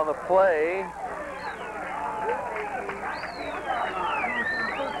fumble on the play.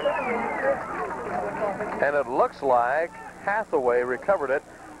 And it looks like Hathaway recovered it.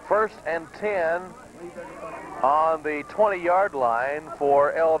 1st and 10 on the 20-yard line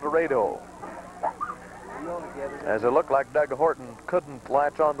for Eldorado. As it looked like Doug Horton couldn't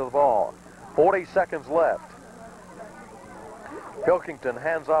latch onto the ball. 40 seconds left. Pilkington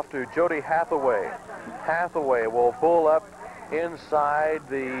hands off to Jody Hathaway. Hathaway will pull up inside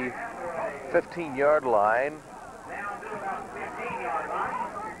the 15-yard line.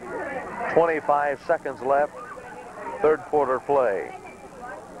 25 seconds left. Third quarter play.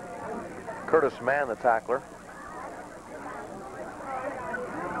 Curtis Mann, the tackler.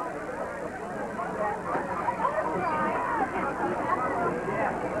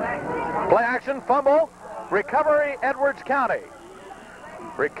 Play action, fumble, recovery, Edwards County.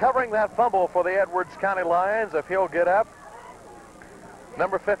 Recovering that fumble for the Edwards County Lions, if he'll get up.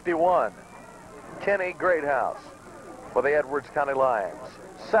 Number 51, Kenny Greathouse for the Edwards County Lions.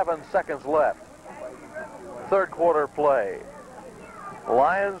 7 seconds left. Third quarter play.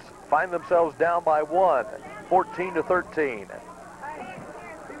 Lions find themselves down by 1, 14-13.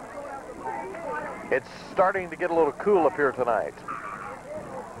 It's starting to get a little cool up here tonight.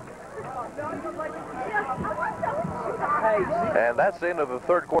 And that's the end of the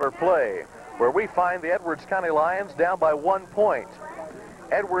third quarter play, where we find the Edwards County Lions down by 1 point.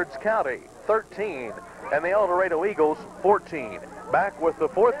 Edwards County 13 and the Eldorado Eagles 14. Back with the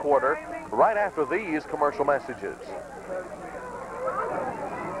fourth quarter right after these commercial messages.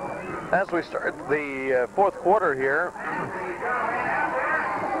 As we start the fourth quarter here,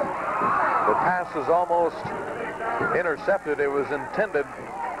 the pass is almost intercepted. It was intended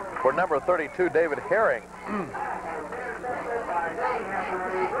for number 32, David Herring.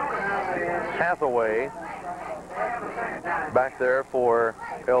 Hathaway back there for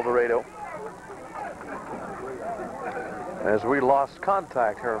Eldorado. As we lost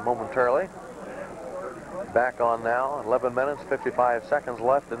contact here momentarily. Back on now, 11 minutes, 55 seconds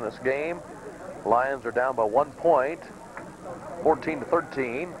left in this game. Lions are down by 1 point,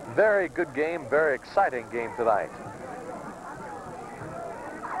 14-13. Very good game, very exciting game tonight.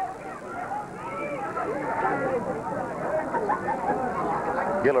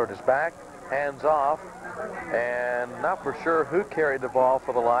 Gillard is back, hands off, and not for sure who carried the ball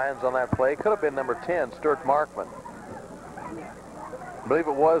for the Lions on that play. Could have been number 10, Stuart Markman. I believe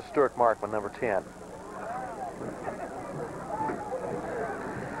it was Stuart Markman, number 10.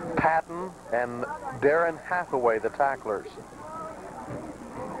 Patton and Darren Hathaway, the tacklers.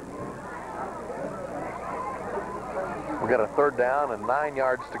 We got a third down and 9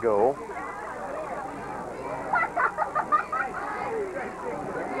 yards to go.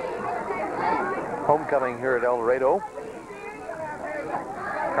 Homecoming here at Eldorado.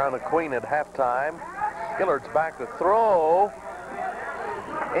 Crown of Queen at halftime. Gillard's back to throw.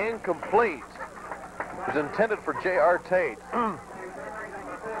 Incomplete. It was intended for J.R. Tate.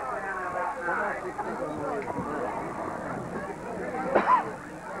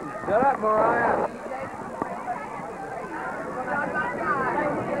 Shut up, Mariah.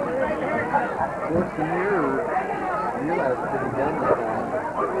 What's the year? You guys could have done that.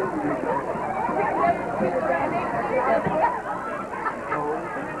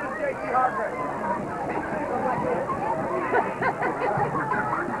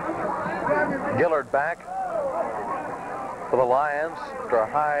 Gillard back for the Lions for a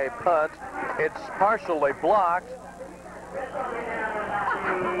high punt. It's partially blocked.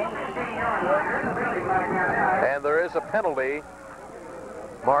 And there is a penalty.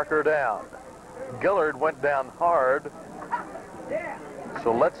 Marker down. Gillard went down hard.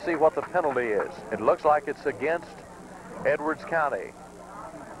 So let's see what the penalty is. It looks like it's against Edwards County.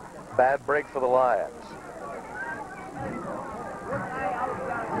 Bad break for the Lions.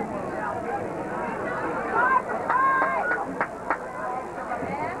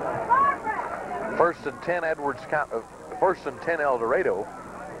 First and 10 Edwards County. First and 10 Eldorado.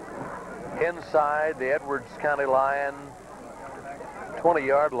 Inside the Edwards County line,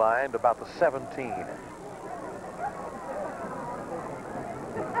 20-yard line to about the 17.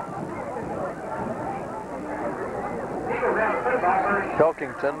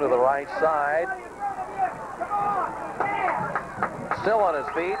 Pilkington to the right side. Still on his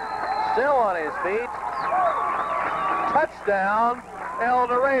feet. Still on his feet. Touchdown,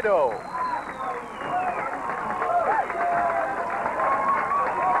 Eldorado.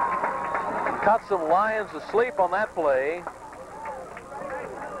 Cut some Lions to sleep on that play.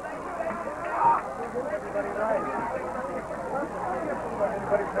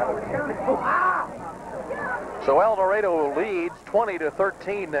 So Eldorado leads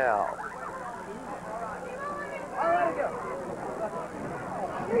 20-13 now.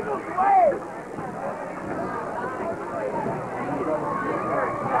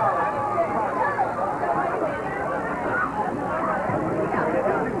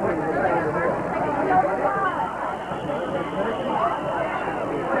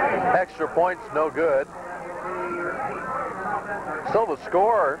 Extra points, no good. So the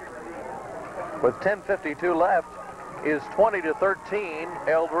score, with 10:52 left, is 20-13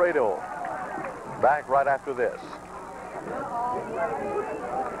 Eldorado. Back right after this.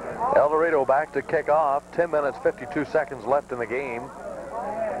 Eldorado back to kick off. 10 minutes, 52 seconds left in the game.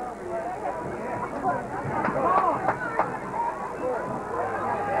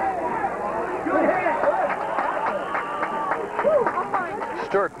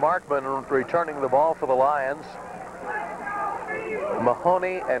 Stuart Markman returning the ball for the Lions.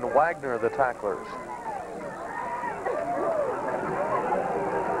 Mahoney and Wagner, the tacklers.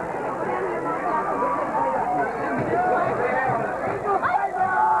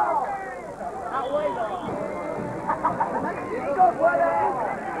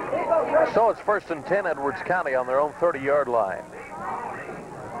 So it's first and 10 Edwards County on their own 30-yard line.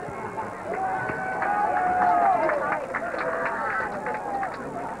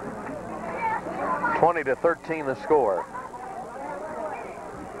 (20-13) the score.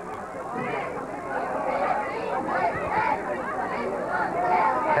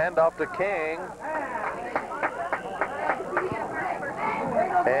 Hand off to King.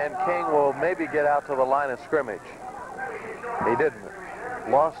 And King will maybe get out to the line of scrimmage. He didn't.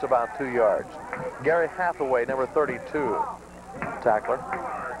 Lost about 2 yards. Gary Hathaway, number 32, tackler.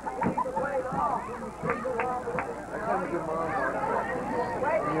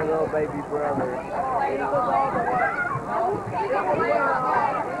 Your little baby brother.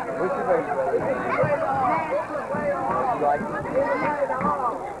 What's your baby brother? You like it?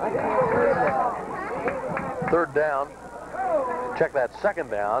 Third down. Check that second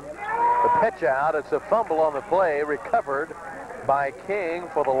down. The pitch out. It's a fumble on the play. Recovered by King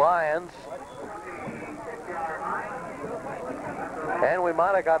for the Lions. And we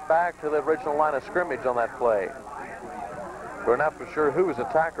might have got back to the original line of scrimmage on that play. We're not for sure who was the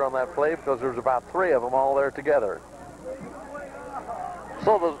attacker on that play because there's about 3 of them all there together.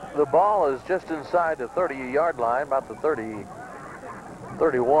 So the ball is just inside the 30-yard line, about the 30,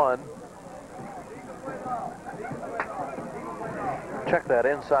 31. Check that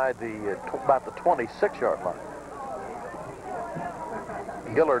inside the about the 26-yard line.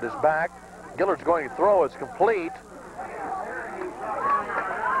 Gillard is back. Gillard's going to throw. It's complete.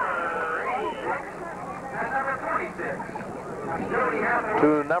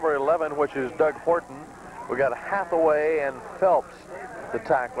 To number 11, which is Doug Horton. We got Hathaway and Phelps, the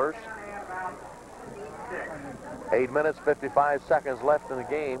tacklers. 8 minutes, 55 seconds left in the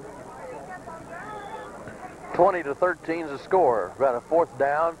game. 20-13 is the score. Got a 4th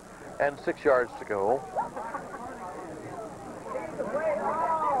down and 6 yards to go.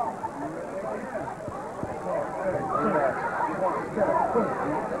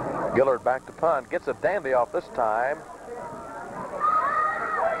 Gillard back to punt. Gets a dandy off this time.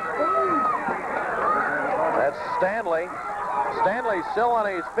 That's Stanley. Stanley's still on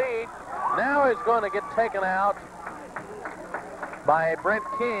his feet. Now he's going to get taken out by Brent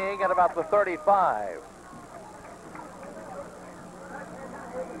King at about the 35.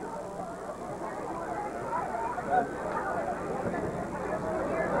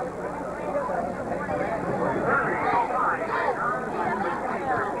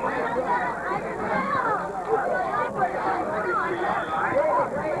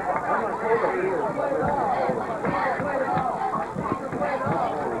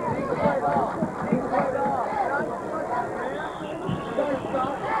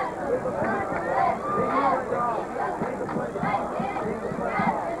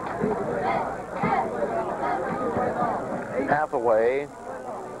 Hathaway,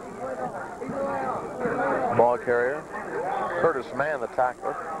 ball carrier. Curtis Mann, the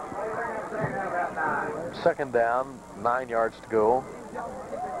tackler. Second down, 9 yards to go.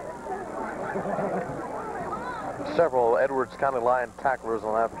 Several Edwards County line tacklers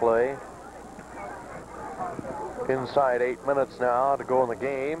on that play. Inside 8 minutes now to go in the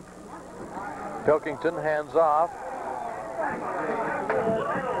game. Pilkington hands off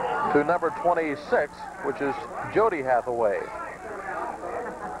to number 26, which is Jody Hathaway.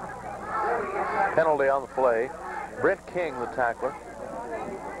 Penalty on the play. Brent King, the tackler.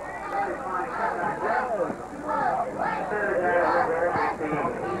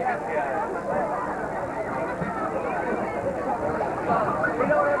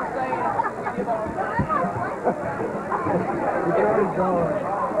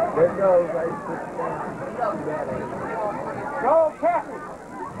 There it goes. Go, Kathy!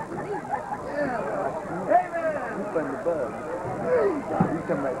 You find the bug. You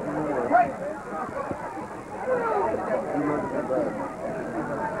come back some more. You look at the bug.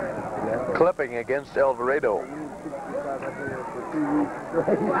 Clipping against Eldorado.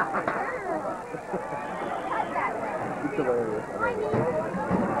 It's hilarious.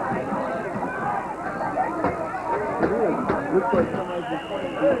 Looks like somebody's just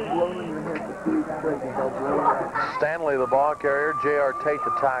blowing in your head for 2 seconds. I'll blow it out. Stanley, the ball carrier. J.R. Tate,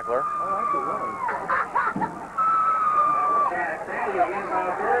 the tackler.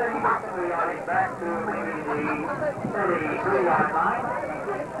 Back to maybe the 33-yard line.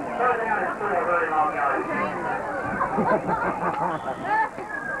 Third down is still a very long yard.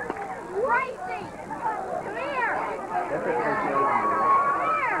 Racing! Come here!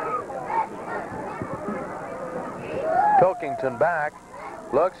 Pilkington back.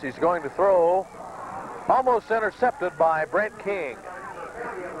 Looks, he's going to throw. Almost intercepted by Brent King.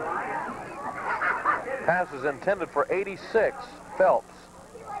 Pass is intended for 86, Phelps.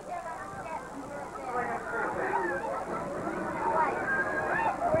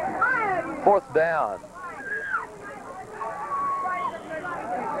 Fourth down.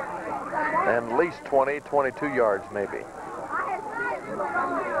 And at least 20, 22 yards maybe.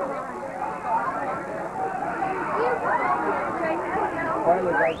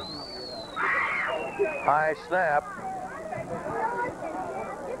 High snap.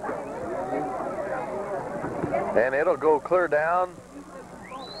 And it'll go clear down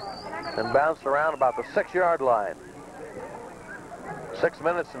and bounce around about the 6-yard line. 6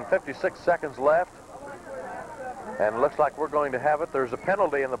 minutes and 56 seconds left. And it looks like we're going to have it. There's a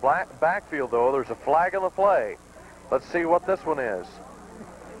penalty in the backfield, though. There's a flag on the play. Let's see what this one is.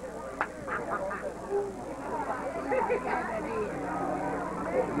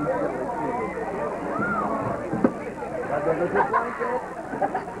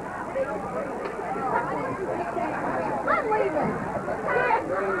 I'm leaving.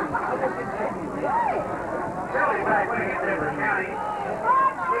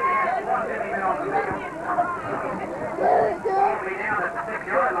 Down at the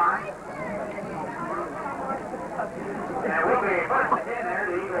 6-yard line. And it will be first and 10 there.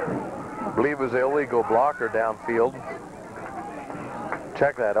 The Eagles. I believe it was an illegal blocker downfield.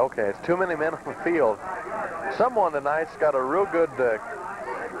 Check that. Okay, it's too many men on the field. Someone tonight's got a real good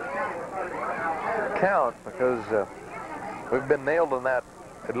count because we've been nailed in that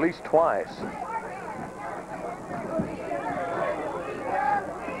at least twice.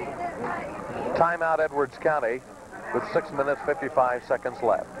 Timeout Edwards County with 6 minutes, 55 seconds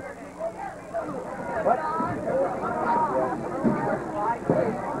left.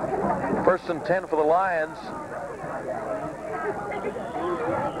 First and 10 for the Lions.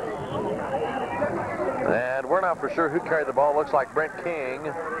 And we're not for sure who carried the ball. Looks like Brent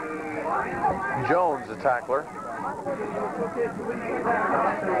King. Jones, the tackler.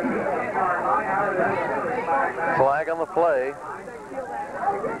 Flag on the play.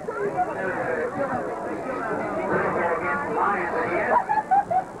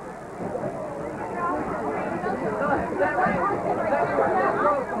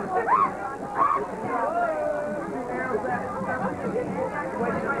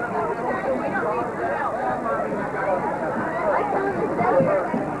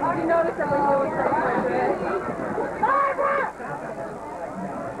 You notice that when you were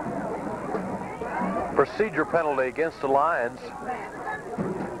Procedure penalty against the Lions.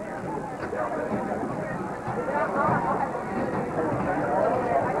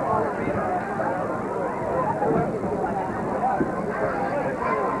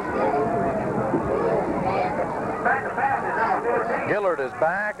 Gillard is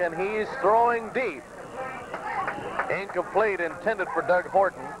back, and he's throwing deep. Incomplete, intended for Doug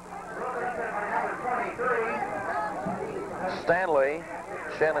Horton. Stanley,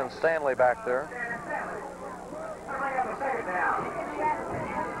 Shannon Stanley back there.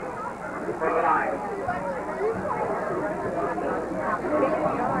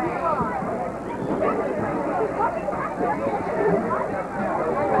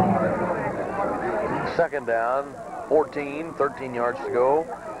 Second down, 14 yards to go.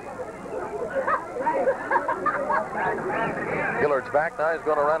 Gillard's back now. He's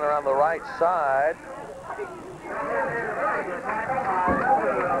going to run around the right side.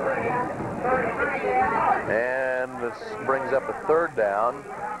 And this brings up a third down.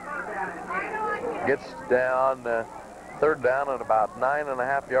 Gets down third down and about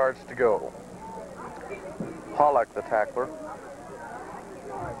 9.5 yards to go. Pollock, the tackler.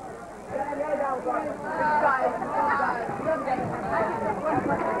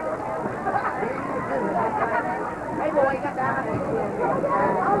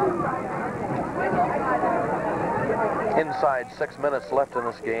 Inside 6 minutes left in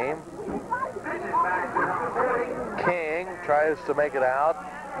this game. King tries to make it out,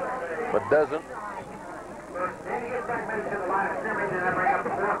 but doesn't.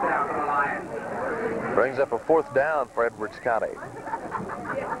 Brings up a fourth down for Edwards County.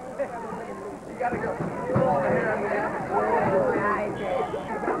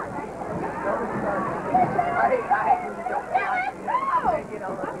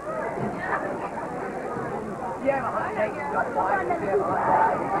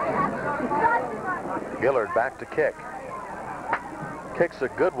 Gillard back to kick. Kicks a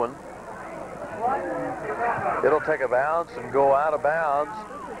good one. It'll take a bounce and go out of bounds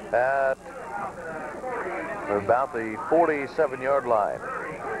at about the 47-yard line.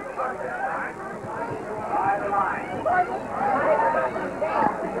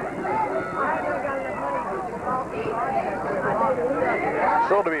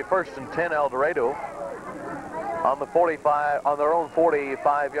 So to be first and 10, Eldorado on the 45, on their own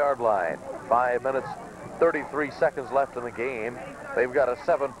 45-yard line. 5 minutes, 33 seconds left in the game. They've got a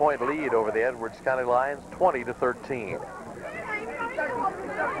 7-point lead over the Edwards County Lions, 20-13.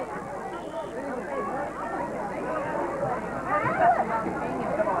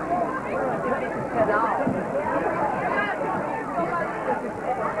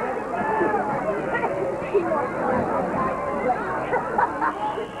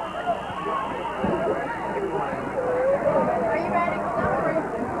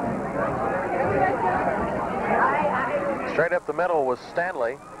 Straight up the middle was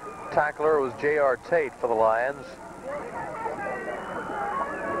Stanley. Tackler was J.R. Tate for the Lions.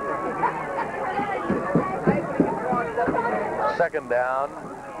 Second down.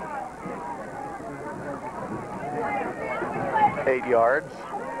 8 yards.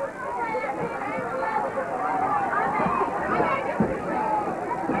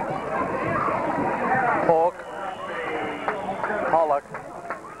 Pollock,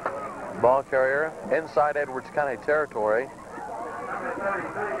 ball carrier, inside Edwards County territory.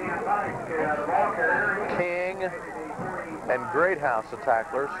 King and Greathouse, the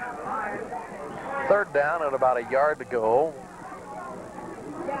tacklers. Third down and about a yard to go.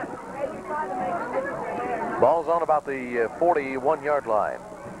 Ball's on about the 41-yard line.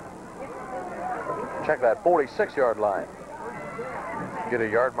 Check that, 46-yard line. Get a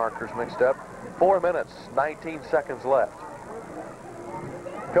yard markers mixed up. 4 minutes, 19 seconds left.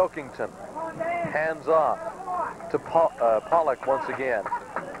 Pilkington, hands off to Pollock once again.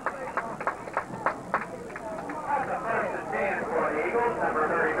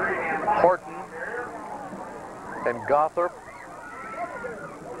 Horton and Gothard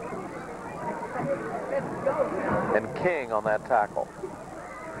and King on that tackle.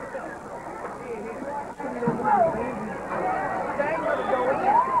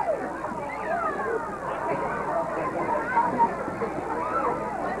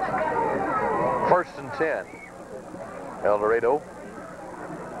 First and 10. Eldorado.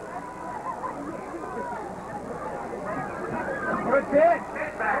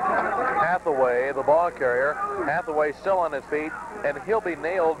 Hathaway, the ball carrier. Hathaway still on his feet, and he'll be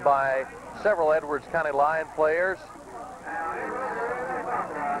nailed by several Edwards County Lion players.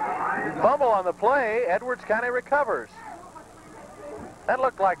 Fumble on the play. Edwards County recovers. That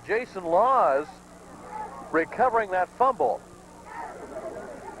looked like Jason Laws recovering that fumble.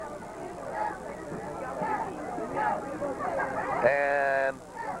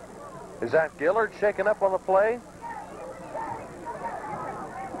 Is that Gillard shaking up on the play?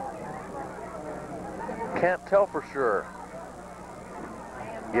 Can't tell for sure.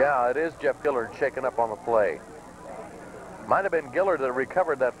 Yeah, it is Jeff Gillard shaking up on the play. Might have been Gillard that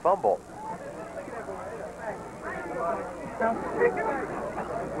recovered that fumble.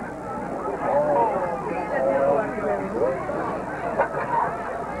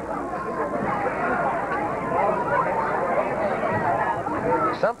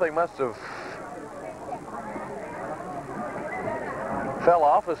 Something must have fell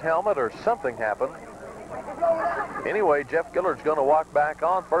off his helmet or something happened. Anyway, Jeff Gillard's going to walk back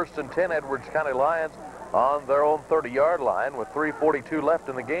on 1st and 10, Edwards County Lions on their own 30-yard line with 3:42 left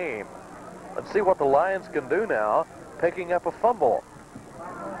in the game. Let's see what the Lions can do now, picking up a fumble.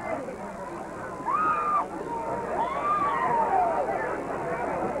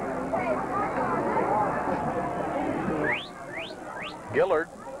 Gillard.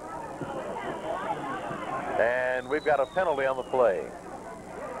 And we've got a penalty on the play.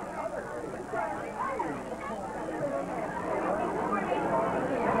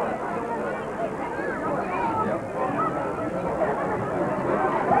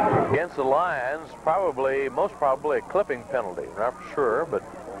 Against the Lions, most probably a clipping penalty. Not for sure, but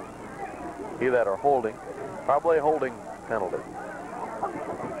either that or holding. Probably a holding penalty.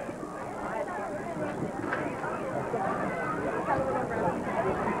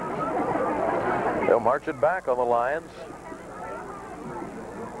 They'll march it back on the Lions.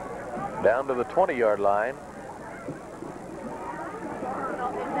 Down to the 20-yard line.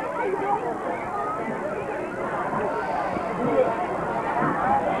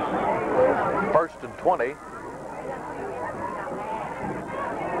 First and 20.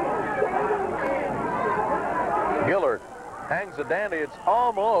 Gillard hangs a dandy. It's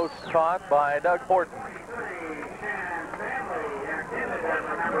almost caught by Doug Horton.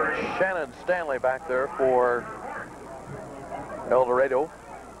 Shannon Stanley back there for Eldorado.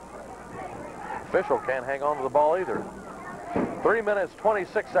 Official can't hang on to the ball either. 3 minutes,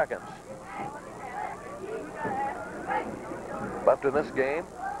 26 seconds left in this game.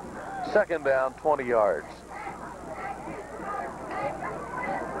 Second down, 20 yards.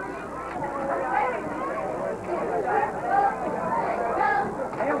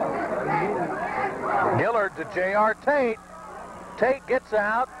 Gillard to J.R. Tate. Tate gets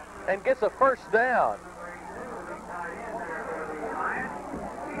out and gets a first down.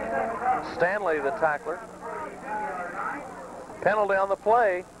 Stanley, the tackler. Penalty on the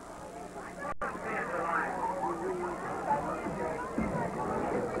play.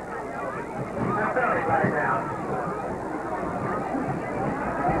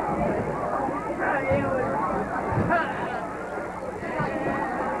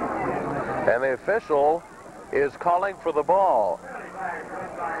 And the official is calling for the ball.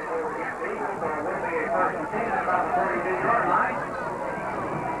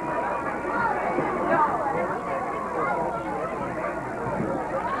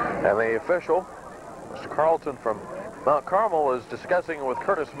 And the official, Mr. Carlton from Mount Carmel, is discussing with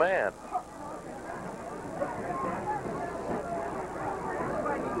Curtis Mann.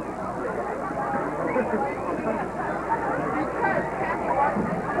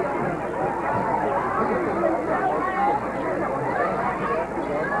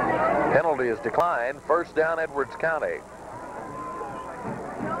 Penalty is declined. First down, Edwards County.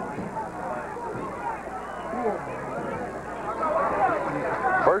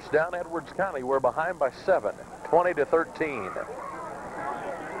 First down, Edwards County. We're behind by 7, 20-13.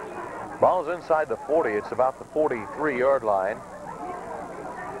 Ball's inside the 40. It's about the 43-yard line.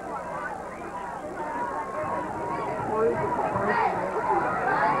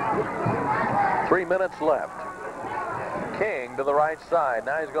 Three minutes left. King to the right side.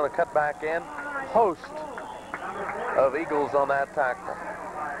 Now he's going to cut back in. Host of Eagles on that tackle.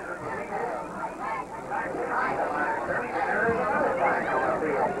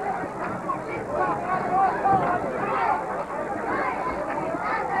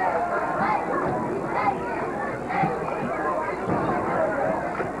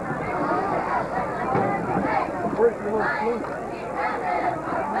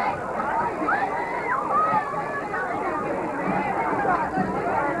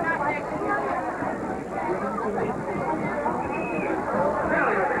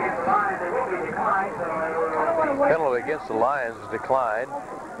 Penalty against the Lions is declined.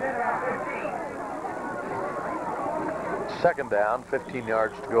 Second down, 15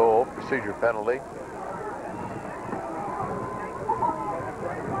 yards to go. Procedure penalty.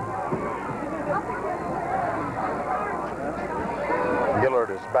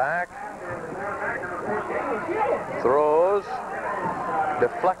 Gillard is back. Throws.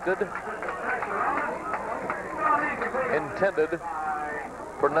 Deflected. Intended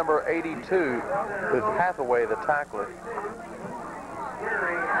for number 82, with Hathaway, the tackler.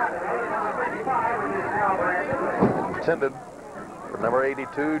 Intended for number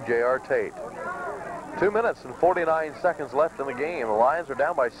 82, J.R. Tate. 2 minutes and 49 seconds left in the game. The Lions are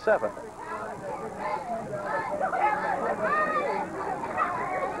down by 7.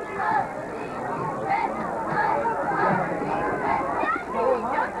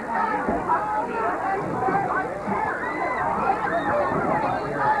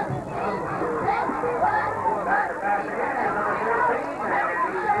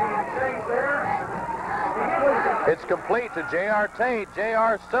 It's complete to J.R. Tate.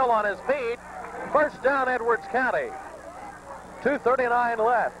 J.R. still on his feet. First down, Edwards County. 2:39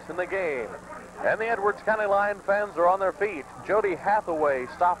 left in the game. And the Edwards County Lion fans are on their feet. Jody Hathaway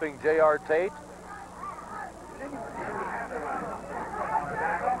stopping J.R. Tate.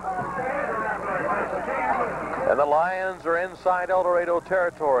 And the Lions are inside Eldorado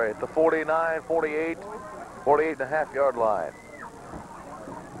territory at the 49, 48, 48.5 yard line.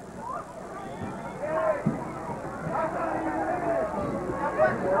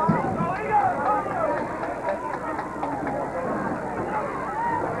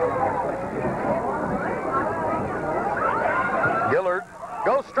 Gillard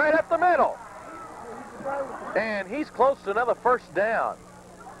goes straight up the middle. And he's close to another first down.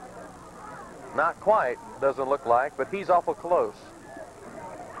 Not quite, doesn't look like, but he's awful close.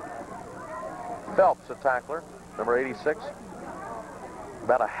 Phelps, a tackler, number 86.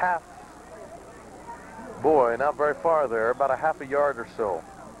 About a half, boy, not very far there, about a half a yard or so.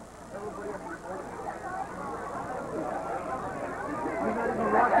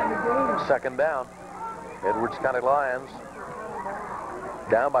 Second down. Edwards County Lions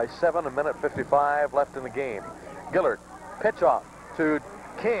down by 7, 1:55 left in the game. Gillard, pitch off to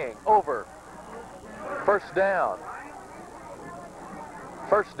King, over. First down.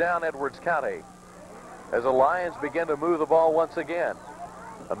 First down, Edwards County, as the Lions begin to move the ball once again.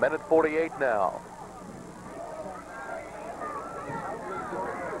 1:48 now.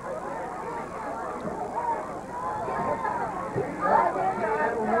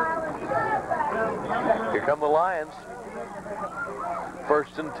 Here come the Lions.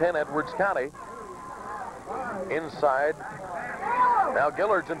 First and 10, Edwards County. Inside. Now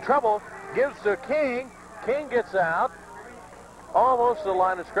Gillard's in trouble. Gives to King. King gets out. Almost to the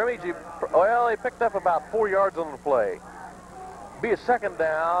line of scrimmage. He picked up about 4 yards on the play. Be a second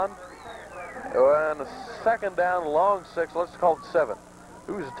down. And a second down, long 6. Let's call it 7.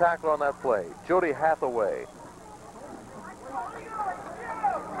 Who's the tackler on that play? Jody Hathaway.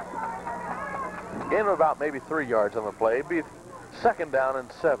 In about maybe 3 yards on the play. Be second down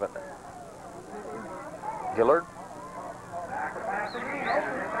and 7. Gillard.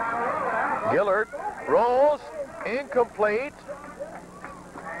 Gillard rolls, incomplete.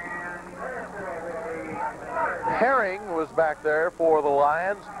 Herring was back there for the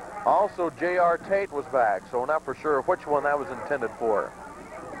Lions. Also, J.R. Tate was back, so we're not for sure which one that was intended for.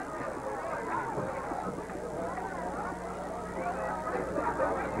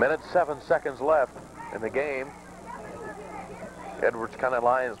 Minute 7 seconds left in the game. Edwards County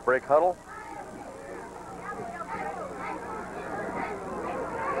Lions break huddle.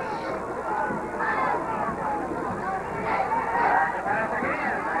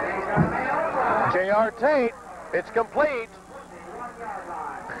 J.R. Tate, it's complete.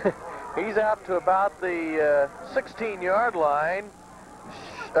 He's out to about the 16-yard line.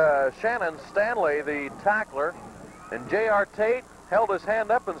 Shannon Stanley, the tackler, and J.R. Tate held his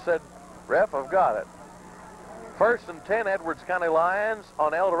hand up and said, "Ref, I've got it." First and 10, Edwards County Lions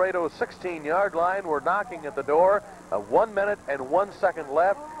on Eldorado's 16-yard line. We're knocking at the door. 1 minute and 1 second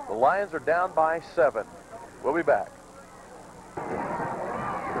left. The Lions are down by 7. We'll be back.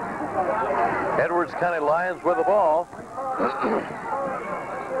 Edwards County Lions with the ball.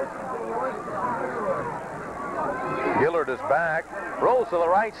 Gillard is back, rolls to the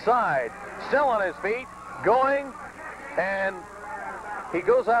right side, still on his feet, going, and he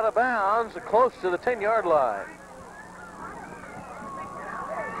goes out of bounds close to the 10-yard line.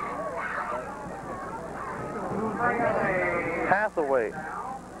 Hathaway,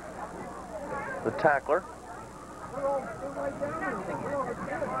 the tackler.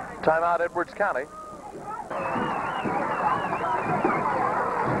 Timeout, Edwards County.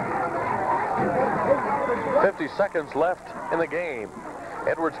 "50 seconds left in the game.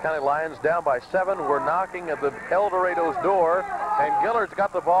 Edwards County Lions down by 7. We're knocking at the Eldorado's door, and Gillard's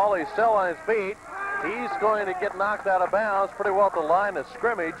got the ball. He's still on his feet. He's going to get knocked out of bounds pretty well at the line of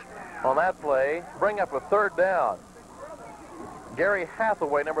scrimmage on that play. Bring up a third down. Gary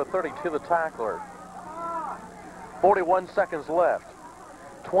Hathaway, number 32, the tackler. 41 seconds left.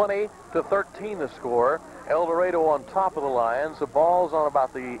 20-13 the score. Eldorado on top of the Lions. The ball's on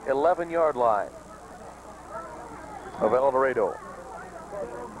about the 11-yard line of Eldorado.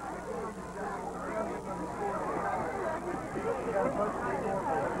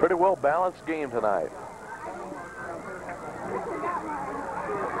 Pretty well balanced game tonight.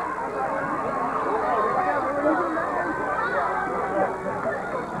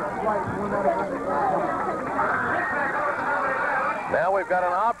 Now we've got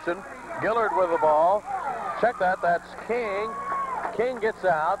an option. Gillard with the ball. Check that. That's King. King gets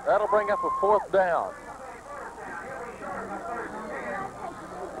out. That'll bring up a 4th down.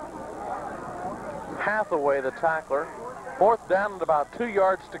 Hathaway, the tackler. 4th down and about 2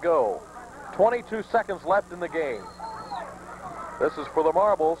 yards to go. 22 seconds left in the game. This is for the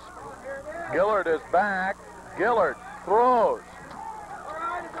Marbles. Gillard is back. Gillard throws.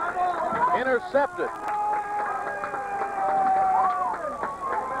 Intercepted.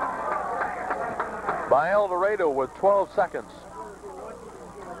 By Eldorado with 12 seconds.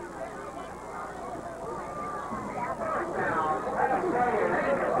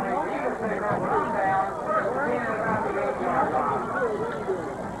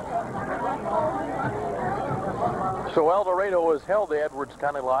 So Eldorado has held the Edwards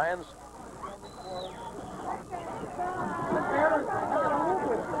County Lions.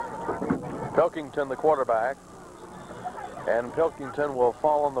 Pilkington, the quarterback. And Pilkington will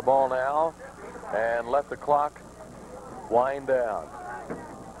fall on the ball now and let the clock wind down.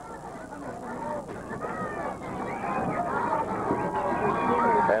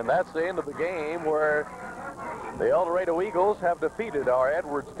 And that's the end of the game, where the Eldorado Eagles have defeated our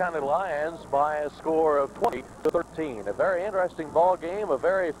Edwards County Lions by a score of 20-13. A very interesting ball game, a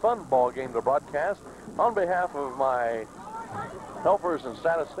very fun ball game to broadcast. On behalf of my helpers and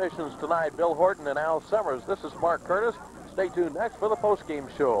statisticians tonight, Bill Horton and Al Summers, this is Mark Curtis. Stay tuned next for the post-game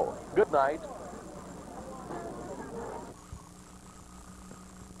show. Good night.